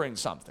remembering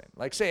something,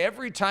 like say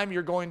every time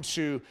you're going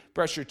to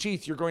brush your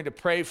teeth, you're going to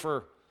pray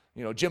for,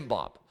 Jim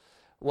Bob.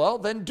 Well,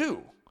 then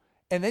do.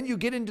 And then you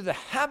get into the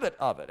habit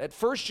of it. At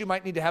first, you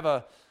might need to have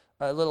a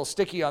little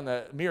sticky on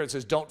the mirror that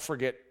says, don't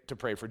forget to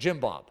pray for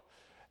Jim Bob.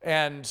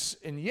 And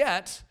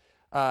yet,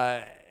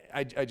 I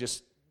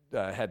just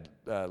had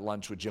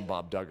lunch with Jim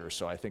Bob Duggar,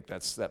 so I think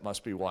that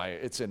must be why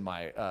it's in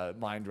my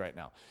mind right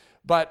now.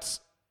 But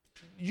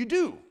you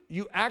do.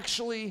 You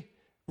actually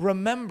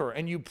remember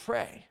and you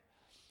pray.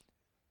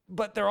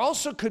 But there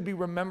also could be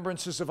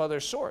remembrances of other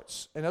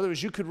sorts. In other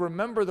words, you could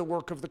remember the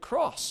work of the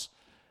cross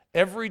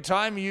every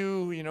time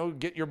you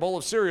get your bowl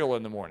of cereal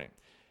in the morning.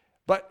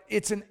 But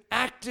it's an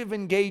active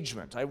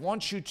engagement. I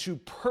want you to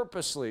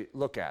purposely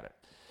look at it.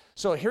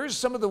 So here's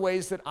some of the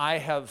ways that I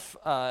have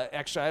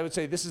I would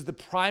say this is the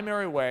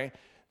primary way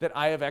that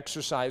I have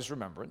exercised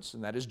remembrance,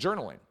 and that is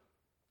journaling.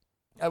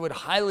 I would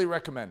highly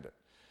recommend it.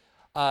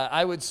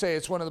 I would say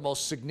it's one of the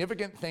most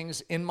significant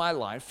things in my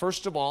life.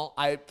 First of all,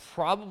 I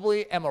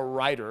probably am a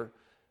writer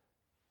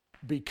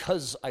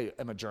because I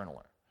am a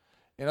journaler.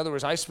 In other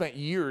words, I spent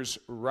years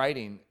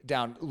writing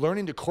down,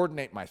 learning to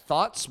coordinate my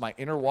thoughts, my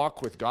inner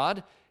walk with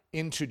God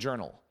into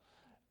journal.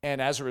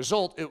 And as a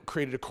result, it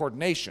created a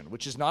coordination,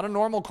 which is not a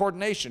normal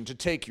coordination to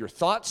take your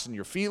thoughts and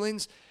your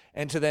feelings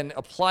and to then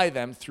apply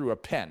them through a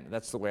pen.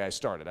 That's the way I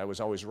started. I was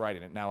always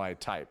writing it. Now I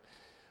type.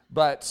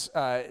 But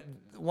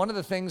one of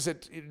the things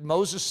that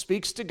Moses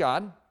speaks to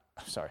God,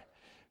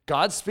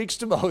 God speaks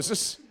to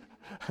Moses.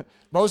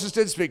 Moses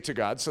did speak to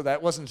God, so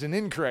that wasn't an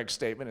incorrect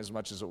statement as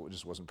much as it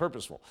just wasn't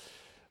purposeful.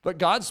 But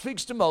God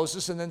speaks to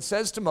Moses and then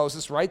says to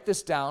Moses, write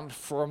this down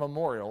for a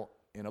memorial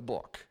in a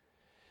book.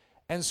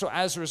 And so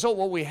as a result,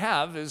 what we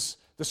have is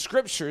the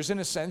scriptures, in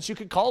a sense, you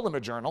could call them a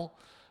journal.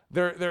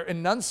 They're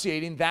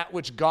enunciating that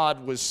which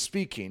God was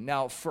speaking.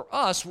 Now, for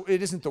us,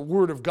 it isn't the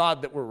word of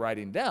God that we're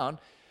writing down,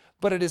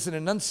 but it is an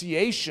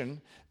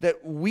enunciation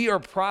that we are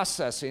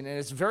processing, and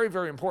it's very,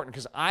 very important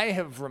because I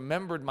have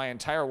remembered my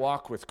entire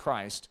walk with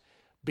Christ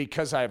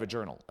because I have a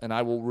journal, and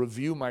I will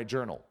review my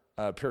journal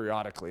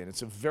periodically, and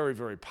it's a very,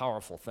 very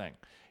powerful thing.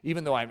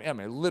 Even though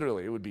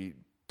literally, it would be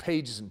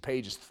pages and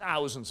pages,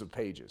 thousands of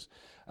pages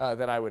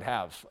that I would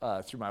have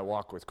through my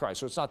walk with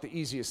Christ. So it's not the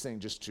easiest thing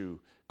just to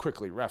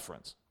quickly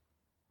reference.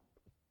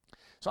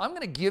 So I'm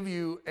going to give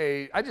you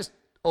I just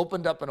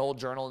opened up an old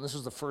journal, and this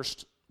was the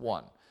first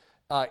one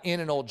in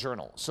an old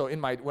journal. So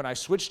when I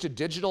switched to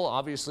digital,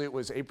 obviously it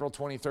was April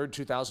 23rd,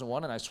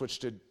 2001, and I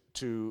switched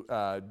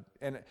to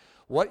and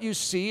what you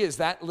see is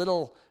that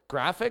little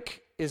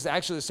graphic is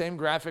actually the same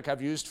graphic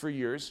I've used for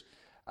years.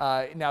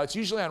 Now, it's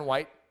usually on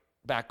white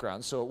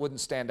background, so it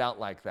wouldn't stand out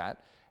like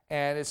that.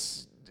 And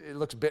it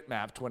looks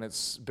bitmapped when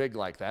it's big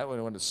like that.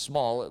 When it's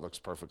small, it looks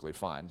perfectly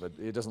fine, but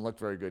it doesn't look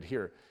very good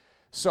here.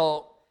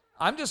 So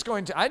I'm just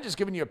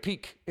giving you a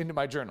peek into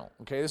my journal,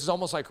 okay? This is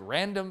almost like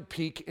random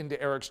peek into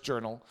Eric's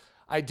journal.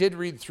 I did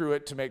read through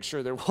it to make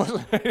sure there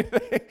wasn't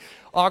anything.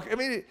 I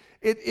mean,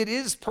 it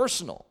is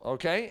personal,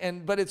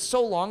 okay? But it's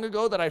so long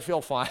ago that I feel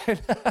fine.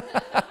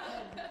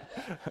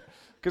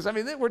 Because,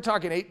 we're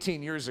talking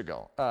 18 years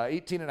ago,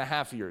 18 and a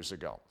half years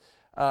ago.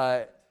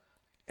 So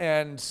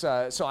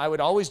I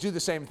would always do the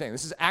same thing.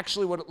 This is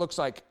actually what it looks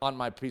like on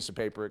my piece of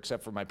paper,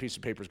 except for my piece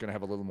of paper is going to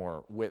have a little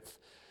more width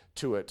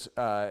to it.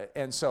 I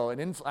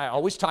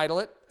always title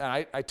it,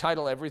 and I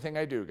title everything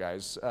I do,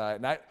 guys.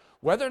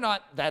 Whether or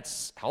not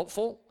that's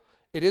helpful,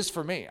 it is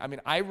for me.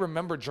 I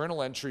remember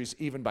journal entries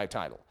even by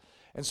title.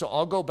 And so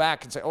I'll go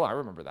back and say, oh, I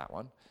remember that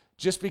one.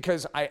 Just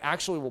because I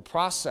actually will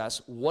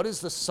process what is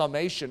the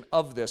summation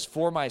of this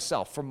for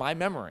myself, for my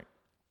memory.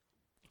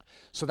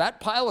 So that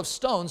pile of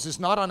stones is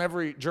not on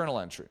every journal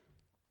entry.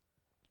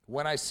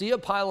 When I see a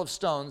pile of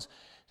stones,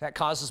 that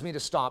causes me to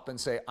stop and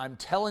say, I'm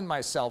telling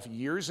myself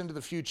years into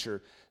the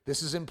future,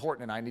 this is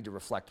important and I need to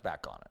reflect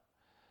back on it.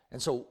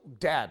 And so,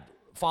 Dad,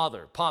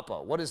 Father,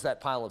 Papa, what is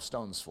that pile of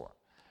stones for?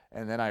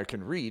 And then I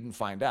can read and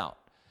find out.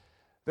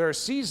 There are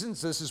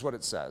seasons, this is what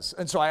it says.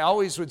 And so I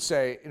always would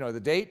say, the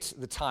date,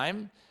 the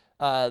time,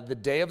 the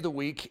day of the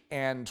week,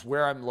 and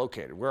where I'm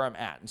located, where I'm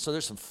at. And so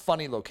there's some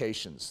funny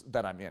locations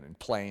that I'm in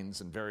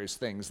planes and various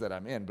things that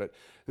I'm in. But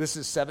this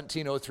is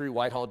 1703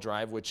 Whitehall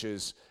Drive, which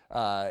is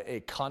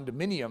a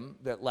condominium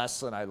that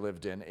Les and I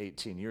lived in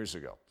 18 years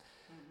ago.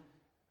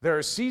 There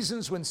are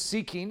seasons when I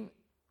see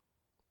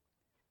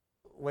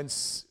what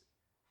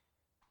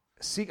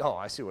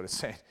it's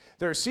saying.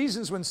 There are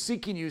seasons when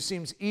seeking you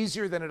seems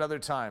easier than at other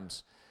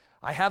times.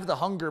 I have the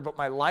hunger, but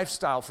my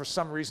lifestyle for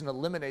some reason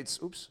eliminates,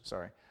 I'm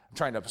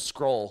trying to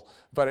scroll,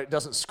 but it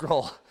doesn't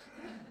scroll.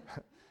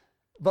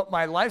 But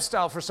my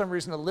lifestyle for some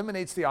reason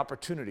eliminates the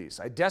opportunities.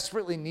 I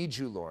desperately need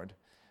you, Lord.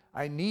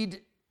 I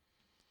need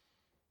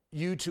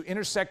you to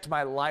intersect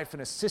my life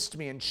and assist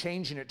me in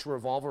changing it to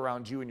revolve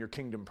around you and your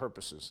kingdom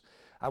purposes.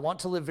 I want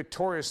to live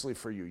victoriously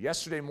for you.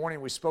 Yesterday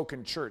morning we spoke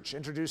in church,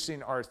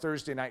 introducing our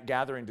Thursday night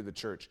gathering to the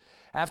church.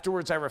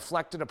 Afterwards, I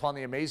reflected upon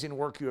the amazing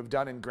work you have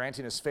done in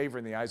granting us favor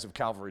in the eyes of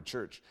Calvary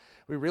Church.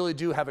 We really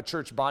do have a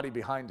church body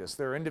behind us.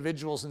 There are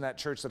individuals in that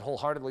church that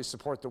wholeheartedly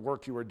support the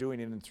work you are doing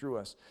in and through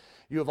us.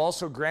 You have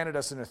also granted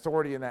us an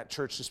authority in that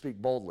church to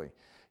speak boldly.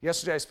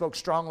 Yesterday, I spoke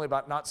strongly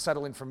about not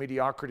settling for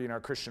mediocrity in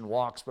our Christian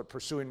walks, but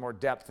pursuing more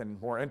depth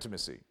and more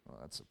intimacy. Well,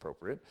 that's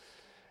appropriate.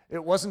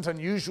 It wasn't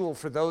unusual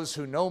for those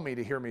who know me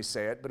to hear me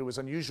say it, but it was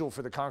unusual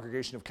for the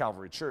congregation of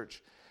Calvary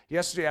Church.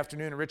 Yesterday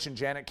afternoon, Rich and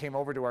Janet came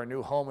over to our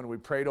new home and we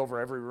prayed over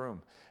every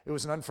room. It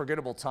was an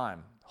unforgettable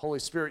time. Holy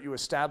Spirit, you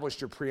established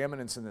your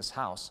preeminence in this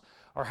house.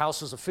 Our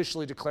house was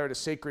officially declared a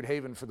sacred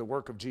haven for the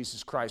work of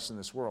Jesus Christ in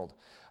this world.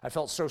 I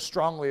felt so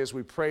strongly as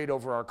we prayed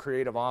over our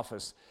creative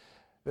office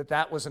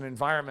that was an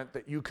environment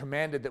that you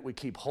commanded that we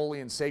keep holy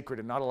and sacred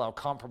and not allow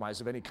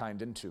compromise of any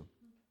kind into.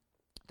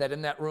 That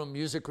in that room,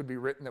 music would be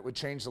written that would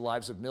change the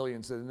lives of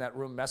millions, that in that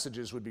room,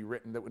 messages would be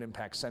written that would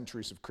impact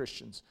centuries of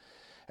Christians.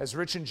 As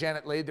Rich and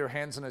Janet laid their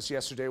hands on us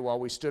yesterday while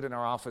we stood in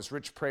our office,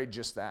 Rich prayed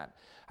just that.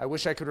 I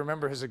wish I could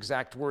remember his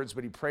exact words,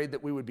 but he prayed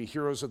that we would be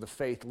heroes of the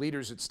faith,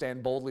 leaders that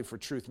stand boldly for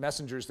truth,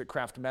 messengers that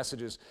craft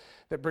messages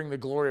that bring the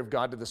glory of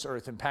God to this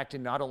earth,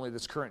 impacting not only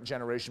this current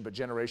generation, but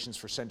generations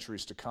for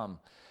centuries to come.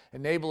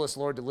 Enable us,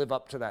 Lord, to live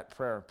up to that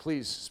prayer.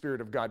 Please, Spirit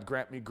of God,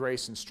 grant me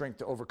grace and strength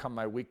to overcome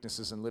my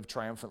weaknesses and live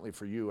triumphantly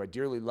for you. I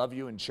dearly love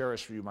you and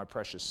cherish for you, my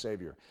precious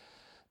Savior.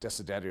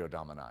 Desiderio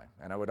Domini.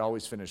 And I would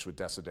always finish with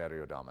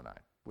Desiderio Domini,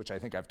 which I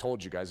think I've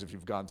told you guys if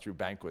you've gone through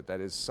banquet,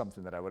 that is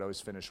something that I would always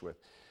finish with.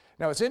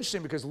 Now, it's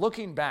interesting because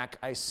looking back,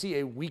 I see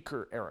a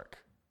weaker Eric.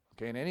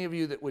 Okay, and any of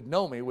you that would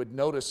know me would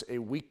notice a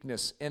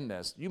weakness in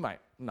this. You might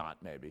not,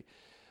 maybe.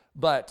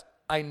 But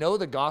I know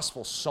the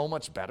gospel so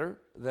much better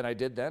than I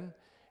did then.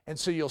 And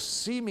so you'll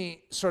see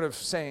me sort of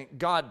saying,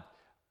 God,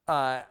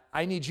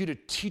 I need you to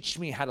teach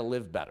me how to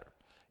live better,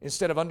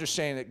 instead of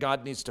understanding that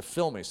God needs to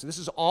fill me. So this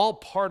is all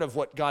part of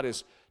what God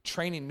is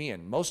training me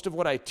in. Most of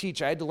what I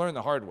teach, I had to learn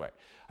the hard way.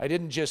 I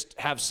didn't just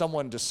have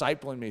someone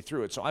discipling me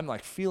through it. So I'm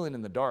like feeling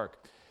in the dark.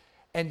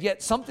 And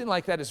yet something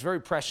like that is very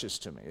precious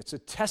to me. It's a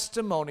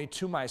testimony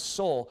to my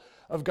soul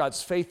of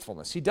God's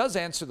faithfulness. He does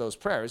answer those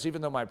prayers,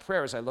 even though my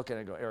prayers, I look at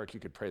it and go, Eric, you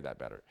could pray that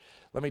better.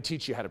 Let me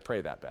teach you how to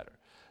pray that better.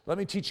 Let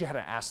me teach you how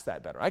to ask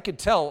that better. I could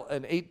tell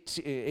an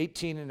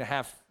 18 and a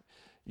half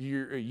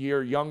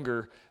year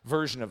younger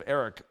version of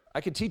Eric,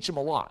 I could teach him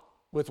a lot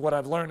with what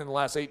I've learned in the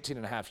last 18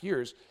 and a half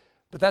years,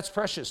 but that's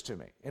precious to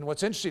me. And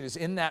what's interesting is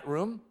in that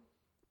room,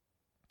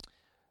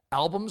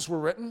 albums were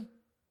written,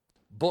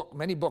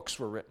 many books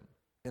were written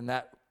in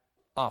that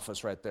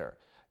office right there.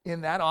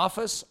 In that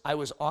office, I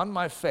was on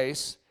my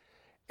face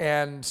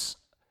and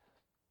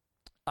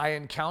I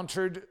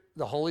encountered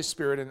the Holy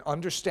Spirit, and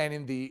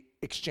understanding the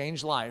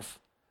exchange life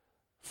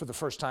for the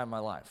first time in my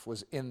life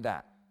was in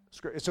that.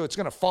 So it's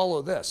going to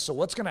follow this. So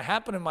what's going to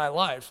happen in my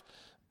life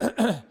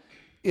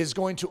is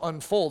going to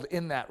unfold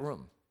in that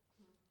room.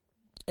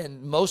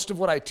 And most of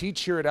what I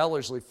teach here at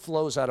Ellerslie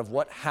flows out of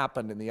what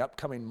happened in the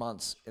upcoming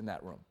months in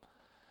that room.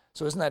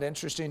 So isn't that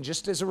interesting?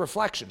 Just as a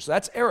reflection. So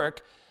that's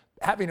Eric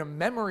having a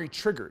memory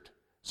triggered.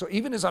 So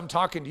even as I'm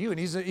talking to you, and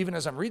even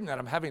as I'm reading that,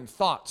 I'm having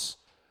thoughts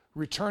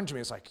return to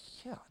me. It's like,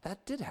 yeah,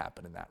 that did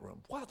happen in that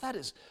room. Wow, that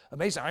is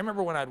amazing. I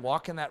remember when I'd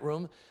walk in that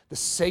room, the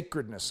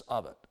sacredness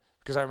of it,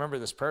 because I remember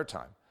this prayer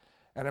time.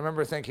 And I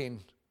remember thinking,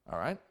 all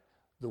right,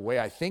 the way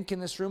I think in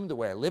this room, the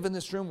way I live in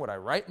this room, what I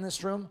write in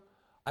this room,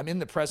 I'm in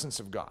the presence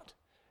of God.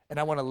 And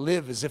I want to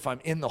live as if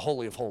I'm in the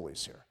Holy of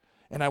Holies here.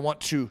 And I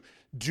want to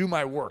do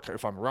my work.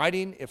 If I'm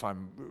writing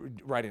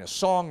a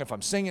song, if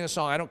I'm singing a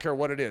song, I don't care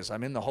what it is,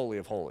 I'm in the Holy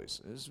of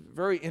Holies. It's a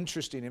very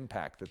interesting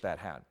impact that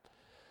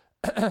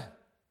had.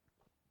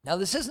 Now,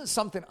 this isn't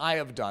something I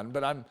have done,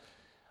 but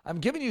I'm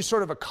giving you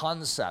sort of a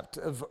concept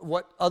of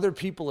what other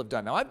people have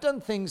done. Now, I've done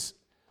things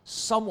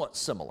somewhat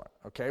similar,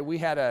 okay? We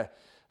had a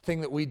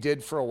thing that we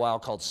did for a while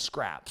called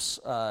Scraps,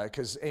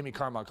 because Amy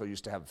Carmichael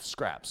used to have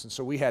Scraps. And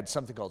so we had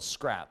something called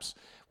Scraps,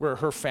 where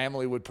her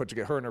family would put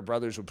together, her and her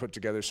brothers would put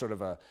together sort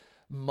of a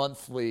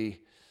monthly,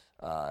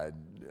 it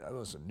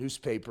was a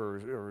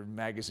newspaper or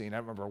magazine, I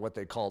don't remember what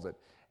they called it.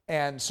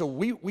 And so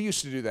we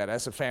used to do that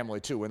as a family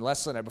too. When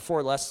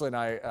before Leslie and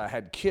I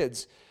had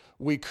kids,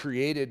 we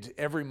created,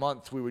 every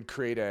month we would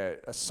create a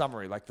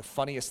summary, like the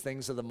funniest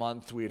things of the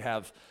month. We'd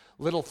have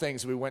little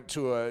things. We went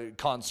to a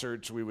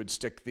concert, we would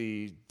stick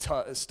the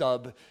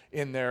stub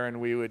in there,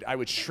 and I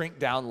would shrink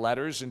down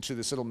letters into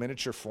this little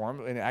miniature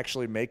form and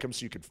actually make them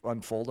so you could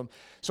unfold them.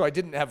 So I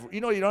didn't have, you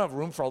don't have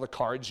room for all the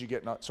cards you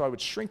get, so I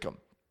would shrink them.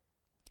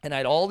 And I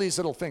had all these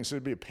little things. So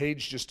it'd be a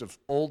page just of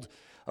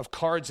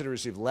cards that I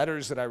received,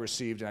 letters that I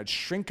received, and I'd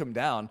shrink them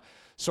down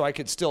so I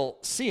could still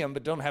see them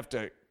but don't have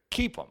to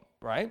keep them,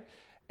 right?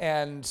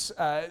 And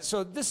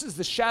so this is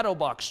the shadow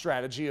box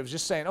strategy of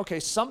just saying, okay,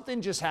 something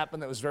just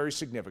happened that was very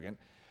significant.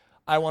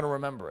 I want to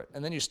remember it.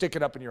 And then you stick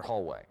it up in your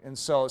hallway. And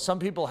so some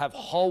people have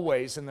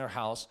hallways in their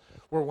house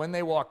where when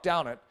they walk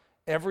down it,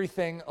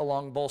 everything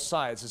along both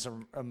sides is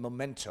a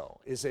memento,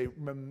 is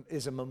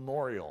a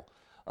memorial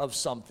of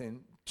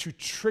something to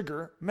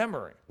trigger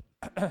memory.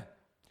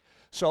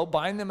 So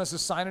bind them as a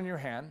sign on your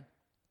hand,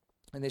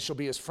 and they shall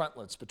be as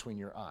frontlets between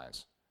your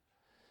eyes.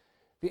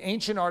 The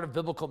ancient art of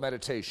biblical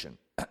meditation.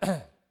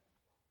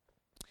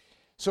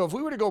 So if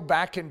we were to go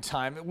back in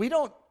time, we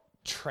don't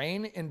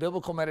train in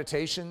biblical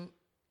meditation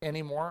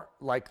anymore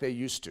like they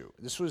used to.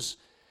 This is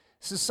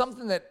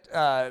something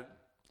that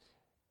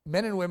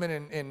men and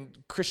women in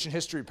Christian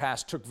history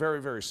past took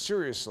very, very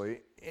seriously.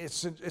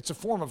 It's a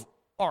form of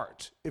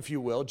art, if you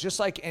will,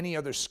 just like any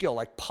other skill,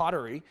 like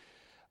pottery.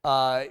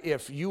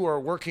 If you are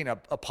working a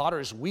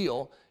potter's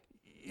wheel,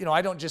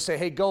 I don't just say,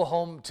 hey, go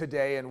home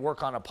today and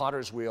work on a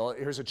potter's wheel.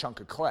 Here's a chunk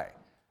of clay,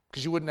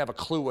 because you wouldn't have a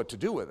clue what to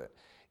do with it.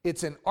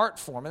 It's an art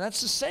form, and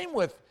that's the same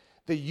with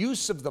the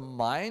use of the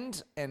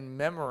mind and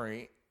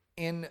memory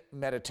in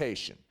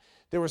meditation.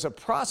 There was a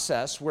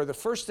process where the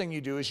first thing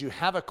you do is you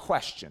have a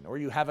question or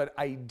you have an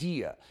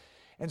idea.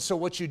 And so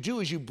what you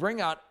do is you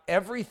bring out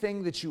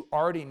everything that you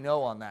already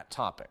know on that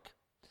topic,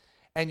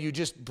 and you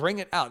just bring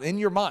it out in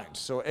your mind.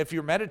 So if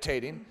you're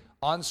meditating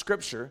on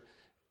Scripture,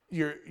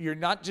 you're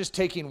not just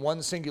taking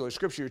one singular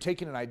Scripture, you're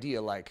taking an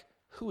idea like,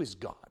 who is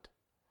God?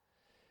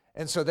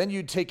 And so then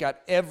you take out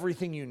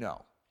everything you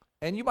know,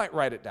 and you might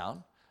write it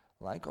down,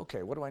 like,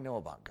 okay, what do I know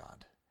about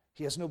God?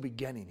 He has no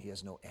beginning, he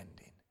has no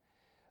ending.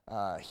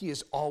 He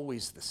is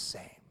always the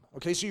same.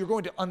 Okay, so you're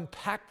going to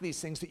unpack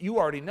these things that you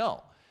already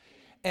know.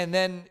 And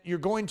then you're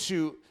going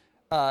to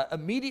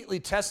immediately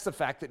test the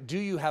fact that do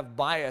you have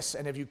bias,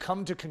 and have you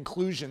come to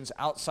conclusions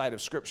outside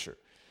of Scripture?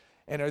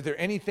 And are there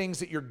any things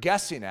that you're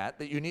guessing at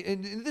that you need?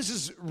 And this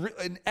is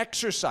an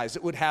exercise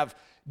that would have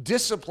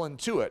discipline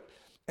to it.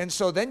 And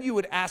so then you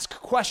would ask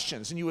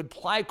questions, and you would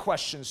apply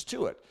questions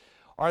to it.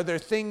 Are there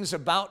things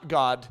about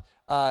God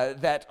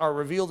that are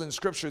revealed in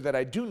Scripture that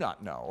I do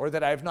not know or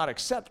that I have not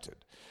accepted?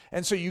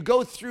 And so you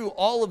go through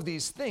all of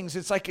these things.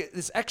 It's like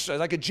this exercise,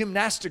 like a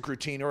gymnastic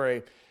routine or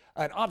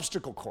an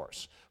obstacle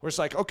course, where it's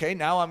like, okay,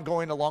 now I'm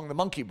going along the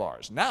monkey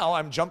bars. Now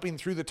I'm jumping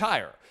through the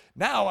tire.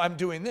 Now I'm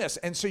doing this.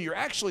 And so you're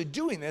actually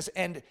doing this,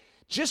 and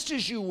just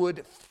as you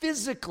would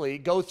physically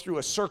go through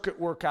a circuit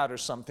workout or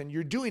something,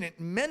 you're doing it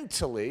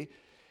mentally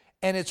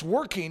and it's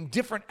working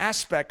different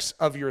aspects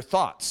of your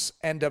thoughts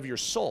and of your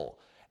soul,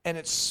 and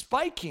it's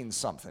spiking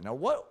something. Now,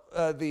 what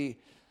the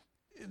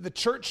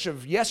church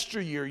of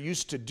yesteryear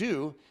used to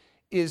do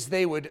is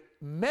they would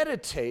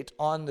meditate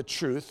on the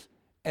truth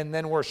and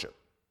then worship.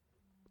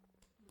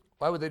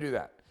 Why would they do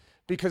that?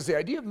 Because the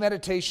idea of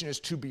meditation is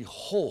to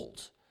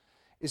behold,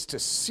 is to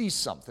see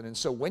something. And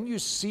so when you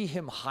see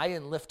him high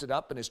and lifted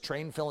up and his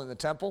train filling the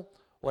temple,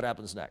 what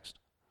happens next?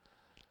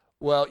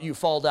 Well, you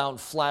fall down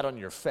flat on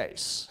your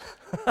face.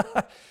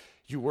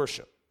 You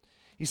worship.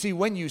 You see,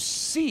 when you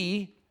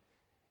see,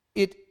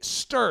 it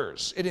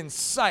stirs, it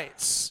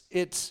incites,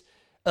 it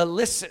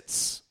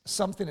elicits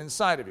something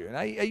inside of you. And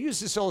I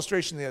used this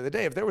illustration the other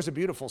day. If there was a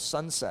beautiful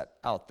sunset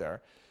out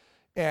there,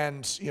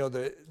 and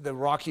the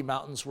Rocky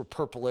Mountains were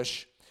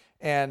purplish,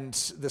 and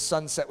the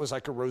sunset was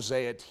like a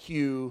roseate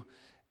hue,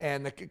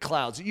 and the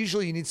clouds.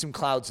 Usually you need some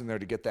clouds in there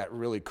to get that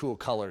really cool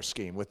color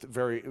scheme with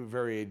very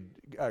varied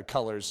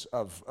colors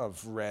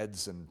of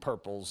reds and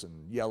purples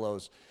and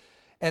yellows.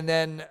 And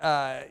then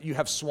you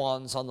have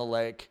swans on the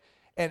lake.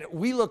 And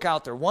we look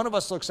out there. One of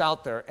us looks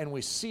out there and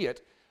we see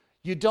it.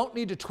 You don't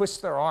need to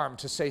twist their arm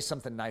to say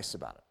something nice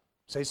about it.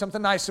 Say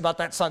something nice about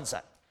that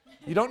sunset.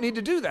 You don't need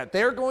to do that.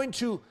 They're going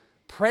to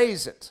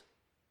praise it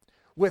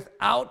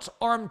without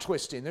arm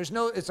twisting.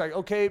 It's like,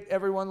 okay,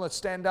 everyone, let's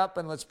stand up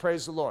and let's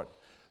praise the Lord.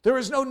 There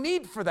is no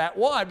need for that.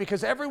 Why?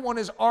 Because everyone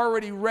is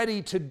already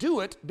ready to do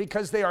it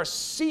because they are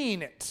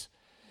seeing it.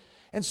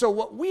 And so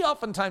what we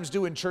oftentimes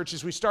do in church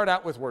is we start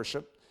out with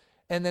worship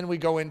and then we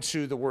go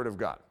into the Word of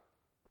God.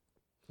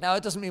 Now,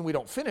 it doesn't mean we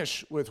don't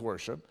finish with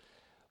worship,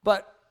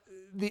 but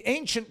the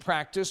ancient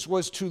practice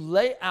was to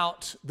lay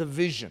out the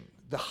vision,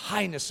 the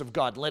highness of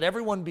God, let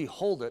everyone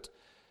behold it,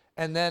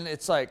 and then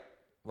it's like,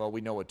 well,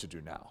 we know what to do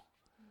now.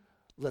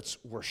 Let's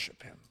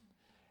worship him.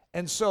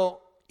 And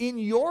so in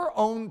your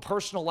own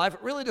personal life,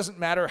 it really doesn't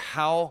matter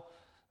how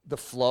the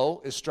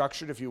flow is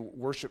structured, if you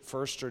worship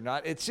first or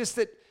not. It's just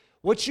that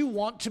what you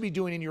want to be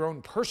doing in your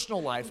own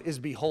personal life is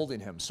beholding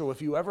him. So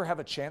if you ever have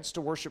a chance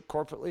to worship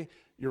corporately,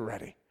 you're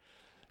ready.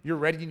 You're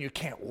ready and you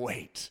can't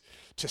wait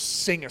to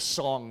sing a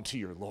song to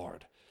your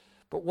Lord.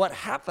 But what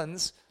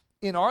happens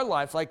in our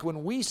life, like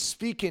when we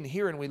speak in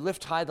here and we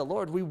lift high the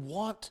Lord, we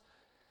want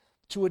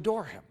to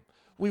adore him.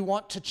 We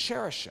want to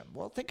cherish him.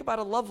 Well, think about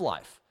a love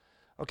life.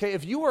 Okay,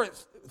 if you are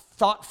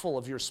thoughtful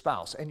of your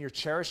spouse and you're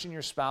cherishing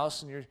your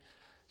spouse and you're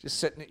just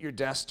sitting at your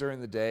desk during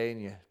the day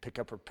and you pick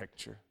up her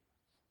picture,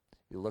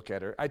 you look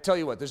at her. I tell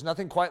you what, there's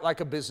nothing quite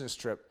like a business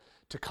trip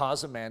to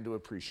cause a man to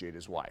appreciate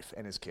his wife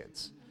and his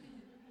kids.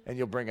 And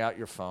you'll bring out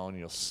your phone,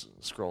 you'll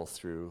scroll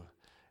through,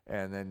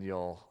 and then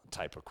you'll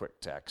type a quick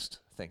text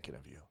thinking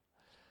of you.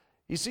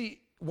 You see,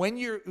 when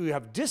you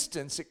have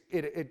distance,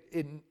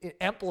 it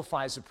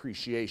amplifies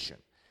appreciation.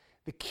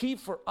 The key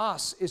for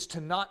us is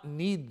to not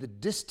need the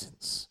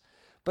distance,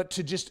 but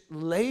to just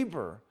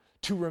labor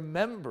to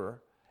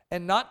remember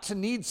and not to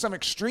need some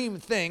extreme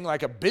thing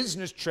like a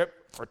business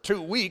trip for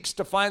 2 weeks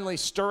to finally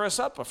stir us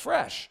up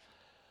afresh,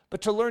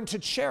 but to learn to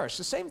cherish.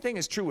 The same thing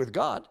is true with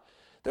God.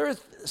 There are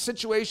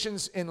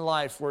situations in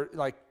life where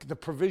like the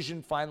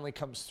provision finally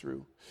comes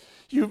through.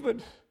 You've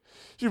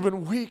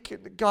been weak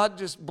and God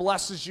just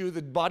blesses you.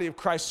 The body of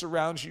Christ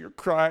surrounds you. You're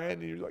crying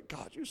and you're like,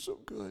 God, you're so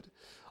good.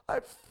 I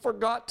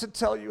forgot to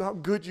tell you how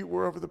good you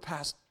were over the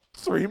past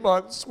 3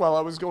 months while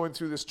I was going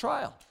through this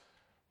trial.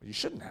 Well, you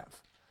shouldn't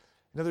have.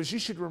 In other words, you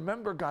should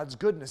remember God's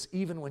goodness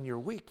even when you're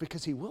weak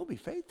because he will be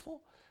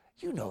faithful.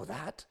 You know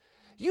that.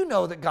 You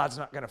know that God's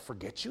not going to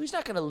forget you. He's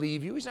not going to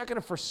leave you. He's not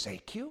going to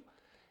forsake you.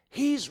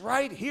 He's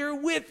right here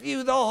with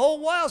you the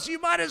whole while, so you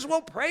might as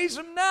well praise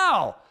him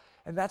now.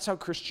 And that's how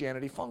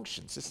Christianity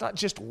functions. It's not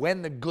just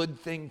when the good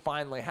thing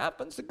finally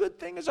happens. The good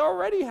thing has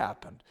already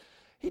happened.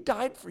 He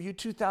died for you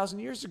 2,000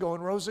 years ago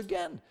and rose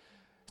again.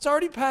 It's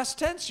already past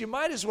tense. You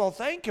might as well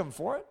thank him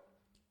for it.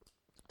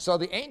 So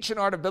the ancient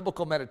art of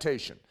biblical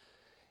meditation,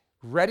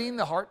 readying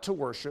the heart to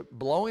worship,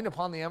 blowing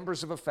upon the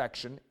embers of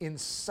affection,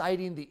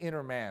 inciting the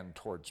inner man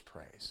towards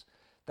praise.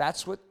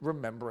 That's what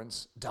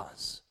remembrance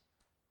does.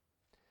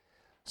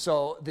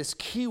 So this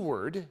key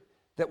word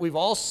that we've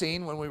all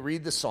seen when we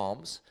read the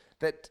Psalms,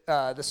 that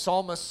the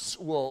psalmists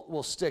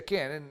will stick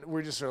in, and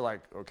we're just sort of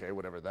like, okay,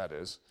 whatever that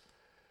is.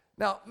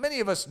 Now, many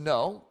of us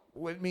know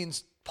what it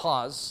means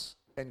pause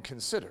and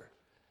consider.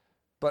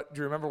 But do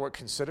you remember what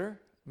consider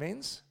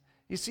means?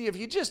 You see, if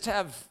you just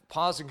have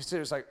pause and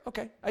consider, it's like,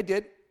 okay, I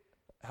did.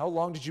 How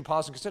long did you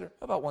pause and consider?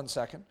 About 1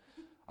 second.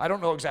 I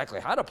don't know exactly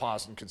how to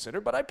pause and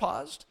consider, but I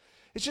paused.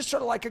 It's just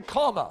sort of like a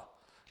comma.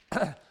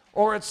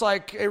 Or it's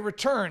like a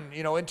return,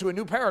 into a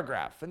new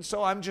paragraph. And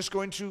so I'm just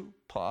going to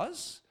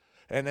pause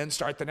and then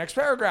start the next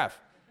paragraph.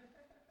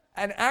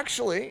 And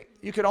actually,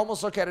 you could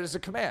almost look at it as a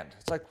command.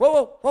 It's like,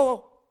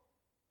 whoa,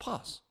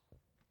 pause.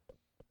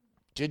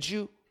 Did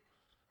you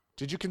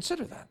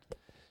consider that?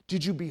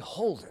 Did you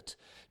behold it?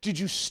 Did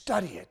you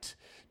study it?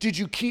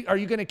 Are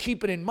you going to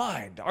keep it in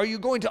mind? Are you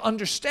going to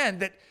understand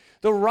that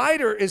the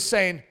writer is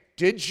saying,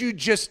 did you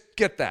just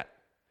get that?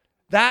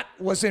 That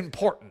was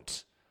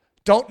important.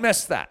 Don't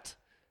miss that.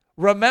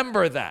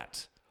 Remember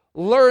that.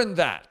 Learn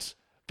that.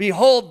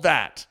 Behold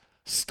that.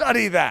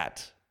 Study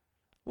that.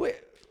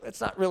 That's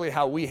not really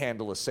how we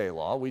handle a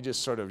Selah. We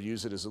just sort of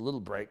use it as a little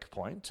break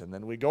point, and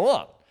then we go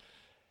on.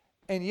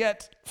 And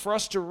yet, for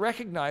us to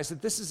recognize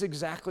that this is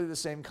exactly the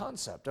same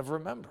concept of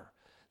remember.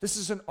 This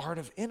is an art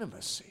of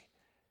intimacy.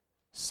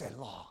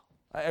 Selah.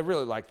 I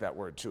really like that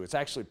word, too. It's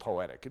actually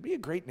poetic. It'd be a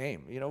great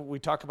name. You know, we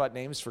talk about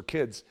names for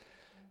kids.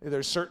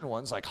 There's certain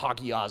ones like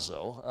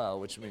Hagiazo,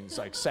 which means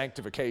like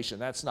sanctification.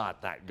 That's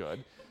not that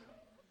good.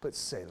 But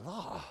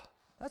Selah,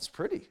 that's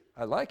pretty.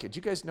 I like it. Do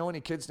you guys know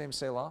any kids named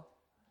Selah?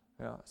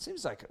 You know, it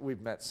seems like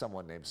we've met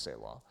someone named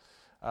Selah.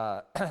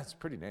 It's a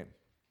pretty name.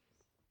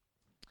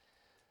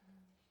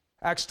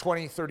 Acts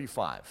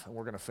 20:35, and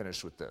we're going to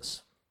finish with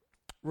this.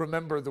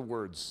 Remember the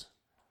words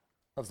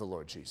of the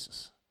Lord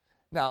Jesus.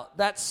 Now,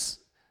 that's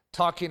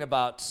talking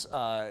about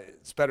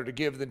it's better to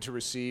give than to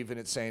receive, and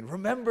it's saying,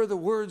 remember the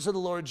words of the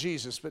Lord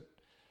Jesus. But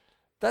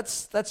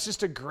that's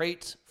just a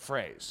great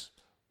phrase.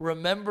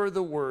 Remember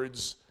the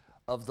words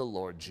of the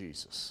Lord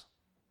Jesus.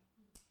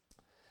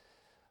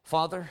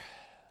 Father,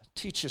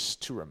 teach us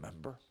to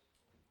remember.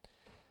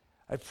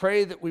 I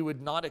pray that we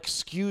would not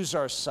excuse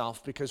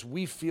ourselves because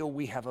we feel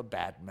we have a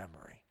bad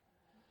memory.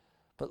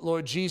 But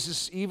Lord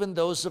Jesus, even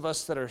those of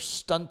us that are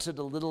stunted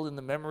a little in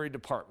the memory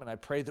department, I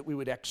pray that we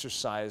would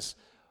exercise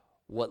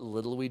what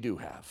little we do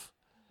have.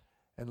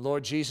 And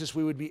Lord Jesus,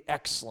 we would be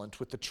excellent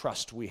with the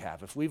trust we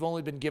have. If we've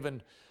only been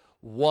given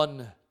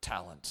 1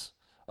 talent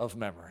of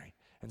memory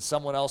and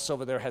someone else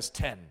over there has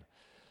 10,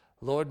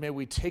 Lord, may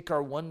we take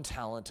our 1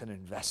 talent and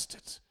invest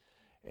it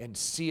and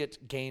see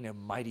it gain a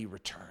mighty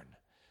return.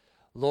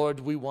 Lord,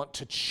 we want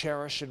to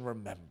cherish and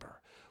remember.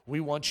 We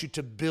want you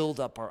to build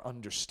up our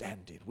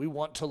understanding. We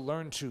want to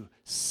learn to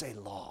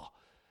Selah,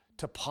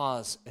 to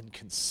pause and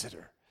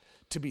consider,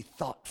 to be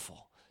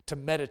thoughtful, to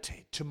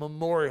meditate, to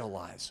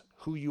memorialize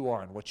who you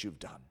are and what you've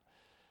done.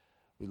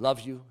 We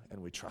love you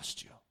and we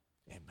trust you.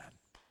 Amen.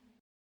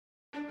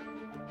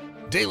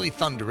 Daily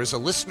Thunder is a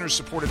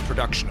listener-supported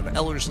production of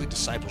Ellerslie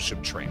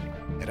Discipleship Training.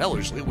 At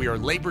Ellerslie, we are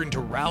laboring to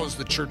rouse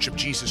the Church of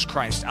Jesus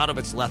Christ out of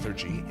its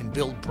lethargy and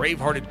build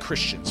brave-hearted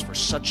Christians for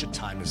such a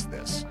time as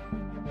this.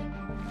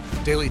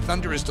 Daily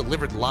Thunder is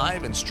delivered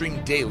live and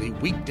streamed daily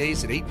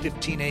weekdays at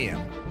 8:15 a.m.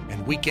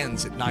 and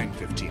weekends at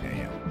 9:15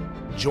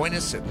 a.m. Join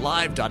us at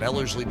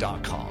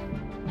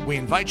live.ellerslie.com. We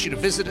invite you to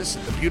visit us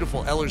at the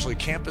beautiful Ellerslie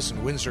campus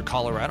in Windsor,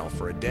 Colorado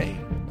for a day,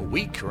 a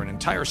week, or an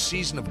entire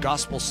season of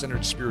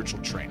gospel-centered spiritual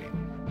training.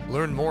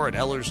 Learn more at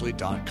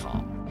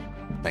ellerslie.com.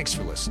 Thanks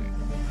for listening.